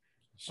fake.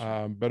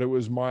 But it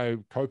was my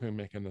coping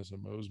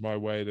mechanism. It was my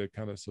way to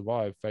kind of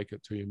survive, fake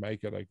it till you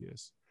make it, I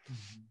guess.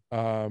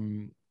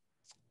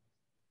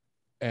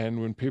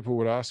 And when people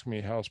would ask me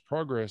how's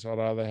progress, I'd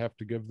either have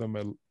to give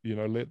them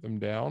let them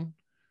down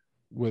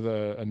with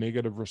a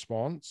negative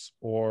response,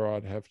 or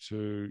I'd have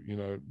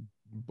to,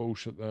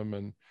 bullshit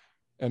them.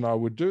 And I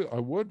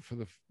would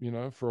for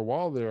for a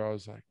while there, I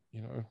was like,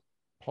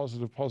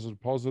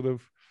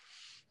 positive.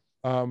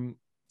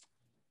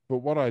 But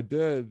what I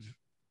did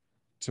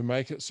to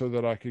make it so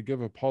that I could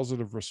give a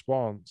positive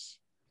response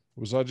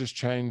was I just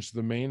changed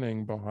the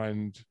meaning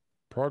behind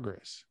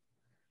progress.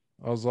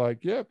 I was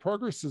like, yeah,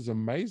 progress is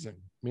amazing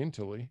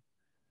mentally.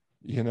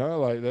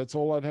 Like that's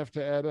all I'd have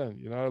to add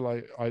in,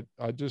 like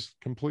I just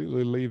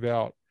completely leave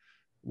out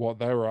what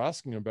they were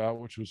asking about,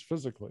 which was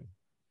physically,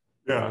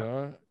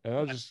 and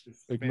I just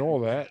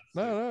ignore that.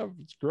 No,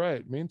 it's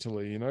great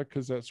mentally,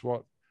 because that's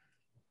what,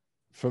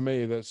 for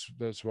me,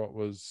 that's what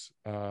was,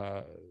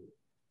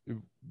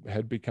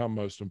 had become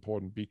most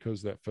important,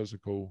 because that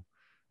physical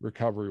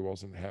recovery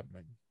wasn't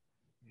happening.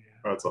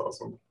 That's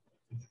awesome.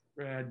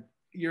 Brad,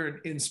 you're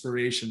an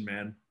inspiration,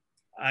 man.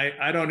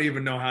 I don't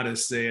even know how to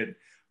say it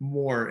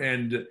more.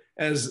 And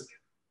as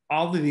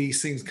all of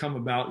these things come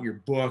about, your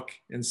book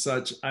and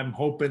such, I'm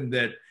hoping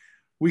that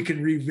we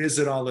can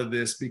revisit all of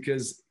this,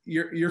 because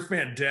you're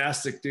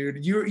fantastic,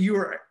 dude. You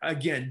are,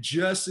 again,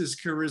 just as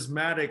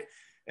charismatic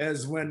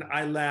as when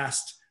I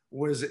last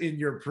was in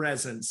your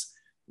presence.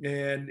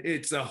 And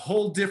it's a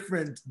whole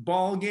different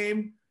ball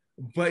game,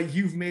 but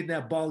you've made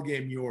that ball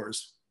game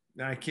yours.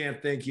 I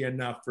can't thank you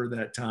enough for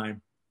that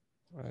time.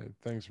 All right,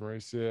 thanks,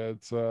 Maurice. Yeah,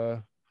 it's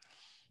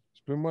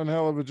been one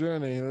hell of a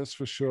journey, that's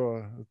for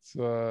sure.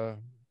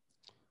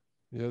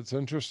 It's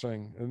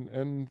interesting,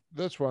 and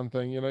that's one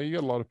thing. You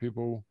get a lot of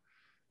people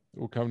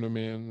will come to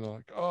me and they're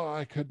like, "Oh,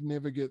 I could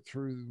never get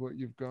through what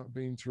you've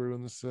been through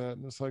and this, that,"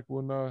 and it's like,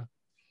 well, no,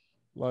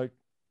 like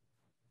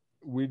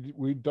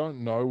we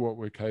don't know what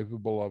we're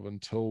capable of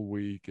until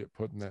we get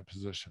put in that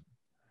position.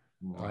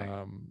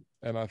 Right.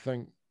 And I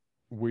think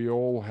we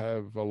all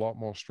have a lot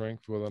more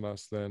strength within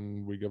us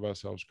than we give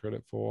ourselves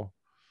credit for.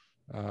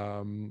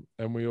 And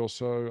we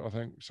also, I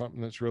think something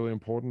that's really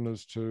important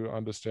is to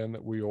understand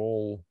that we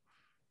all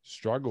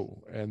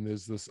struggle. And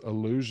there's this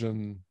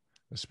illusion,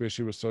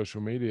 especially with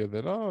social media,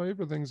 that, oh,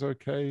 everything's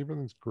okay,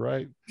 everything's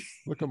great.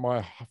 Look at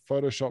my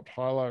photoshopped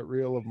highlight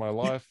reel of my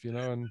life,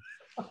 and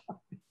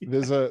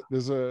there's a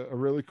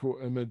really cool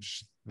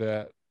image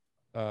that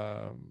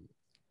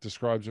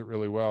describes it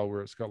really well,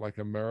 where it's got like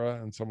a mirror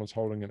and someone's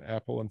holding an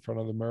apple in front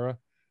of the mirror,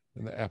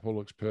 and the apple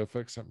looks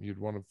perfect, something you'd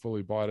want to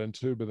fully bite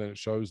into, but then it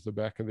shows the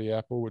back of the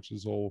apple, which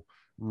is all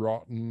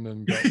rotten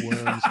and got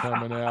worms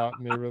coming out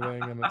and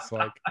everything. And it's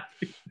like,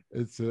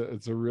 it's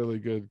a really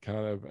good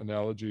kind of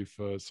analogy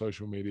for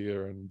social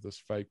media and this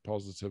fake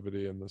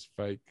positivity and this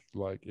fake,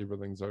 like,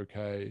 everything's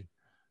okay.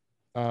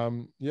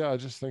 I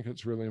just think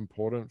it's really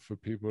important for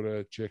people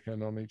to check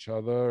in on each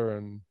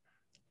other.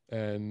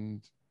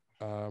 And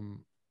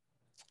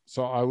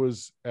so I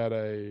was at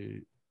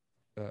the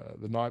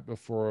night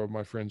before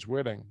my friend's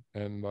wedding,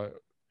 and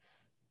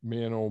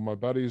me and all my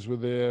buddies were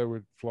there.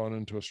 We'd flown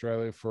into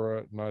Australia for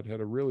it, and I'd had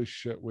a really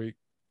shit week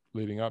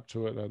leading up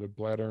to it. I had a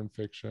bladder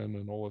infection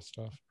and all this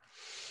stuff.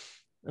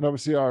 And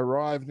obviously I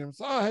arrived and it was,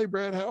 oh, hey,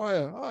 Brad, how are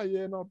you? Oh,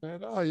 yeah, not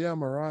bad. Oh, yeah,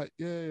 I'm all right.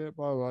 Yeah,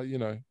 blah, blah,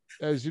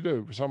 as you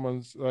do.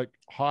 Someone's like,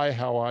 hi,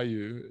 how are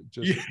you? It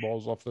just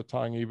rolls off the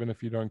tongue, even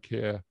if you don't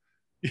care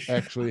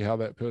actually how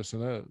that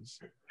person is.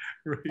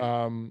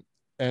 Right.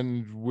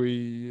 And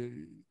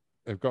we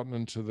have gotten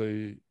into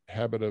the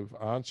habit of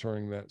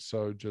answering that.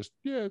 So just,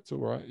 yeah, it's all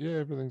right. Yeah,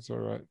 everything's all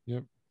right.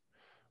 Yep.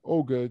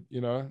 All good,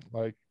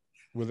 like,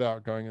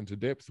 without going into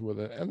depth with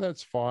it. And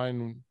that's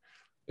fine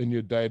in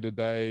your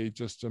day-to-day,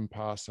 just in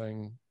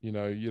passing. You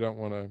don't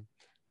want to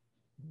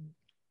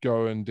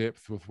go in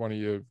depth with one of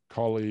your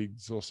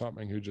colleagues or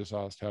something who just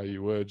asked how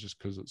you were just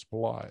because it's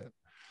polite.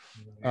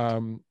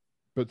 Right.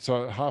 But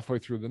so halfway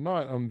through the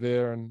night, I'm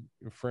there and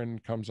a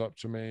friend comes up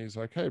to me. He's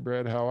like, hey,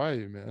 Brad, how are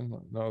you, man?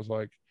 And I was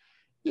like,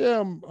 yeah,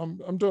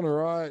 I'm doing all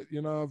right.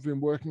 I've been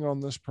working on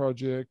this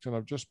project and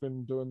I've just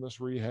been doing this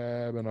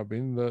rehab and I've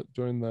been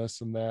doing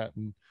this and that.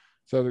 And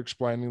started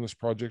explaining this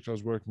project I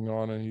was working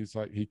on. And he's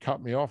like, he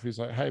cut me off. He's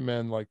like, hey,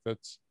 man, like,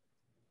 that's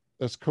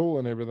cool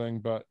and everything,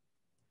 but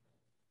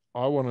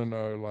I want to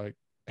know, like,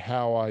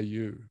 how are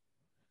you?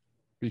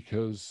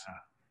 Because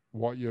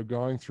what you're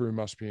going through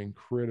must be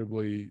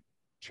incredibly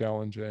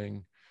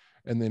challenging.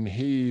 And then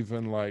he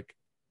even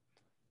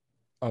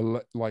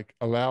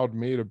allowed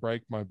me to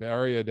break my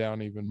barrier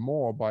down even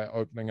more by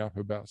opening up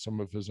about some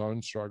of his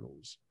own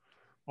struggles.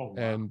 Oh, wow.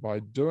 And by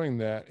doing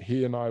that,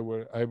 he and I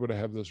were able to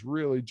have this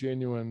really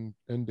genuine,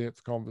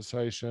 in-depth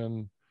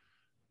conversation.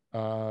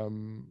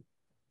 And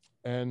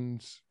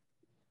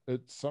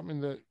it's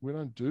something that we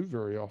don't do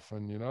very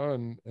often,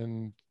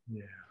 and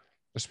yeah,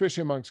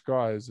 especially amongst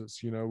guys. It's,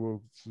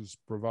 there's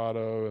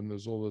bravado and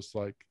there's all this,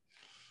 like,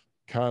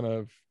 kind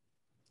of,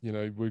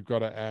 we've got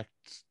to act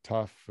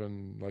tough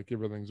and like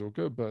everything's all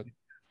good, but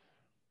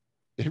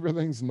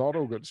everything's not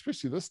all good,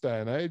 especially this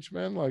day and age,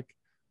 man. Like,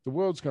 the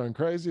world's going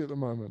crazy at the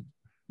moment.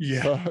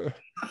 Yeah. So,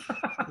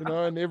 you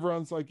know, and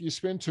everyone's like, you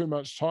spend too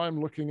much time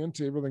looking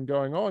into everything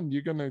going on,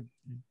 you're going to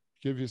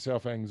give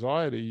yourself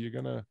anxiety. You're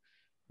going to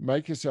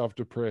make yourself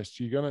depressed.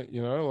 You're going to,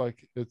 you know,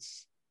 like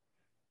it's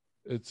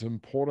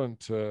important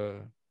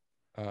to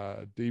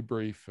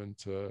debrief and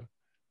to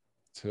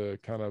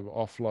kind of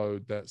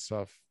offload that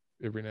stuff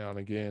every now and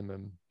again.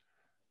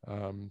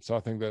 And so I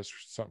think that's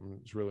something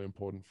that's really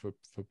important for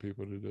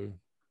people to do.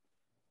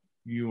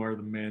 You are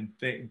the man.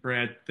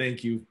 Brad,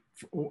 thank you.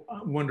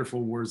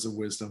 Wonderful words of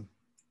wisdom.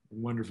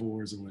 Wonderful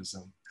words of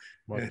wisdom.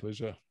 My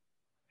pleasure.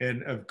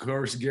 And of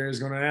course, Gary's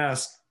going to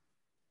ask,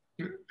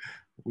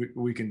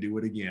 we can do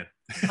it again.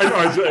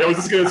 I was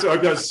just going to say,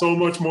 I've got so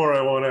much more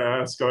I want to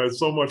ask. I have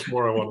so much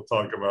more I want to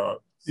talk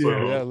about. So.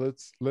 Yeah,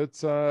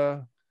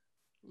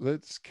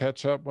 let's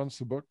catch up once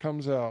the book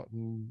comes out,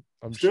 and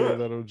I'm sure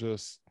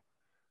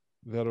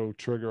that'll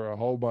trigger a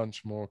whole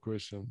bunch more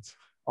questions.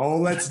 Oh,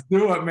 let's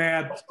do it,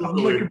 man. I'm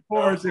looking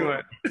forward to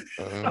it.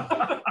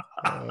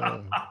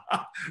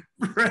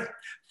 Brett,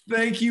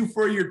 thank you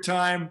for your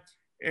time.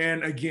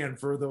 And again,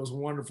 for those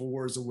wonderful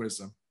words of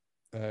wisdom.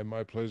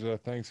 My pleasure.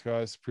 Thanks,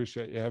 guys.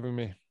 Appreciate you having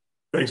me.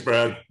 Thanks,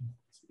 Brad.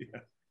 Yeah.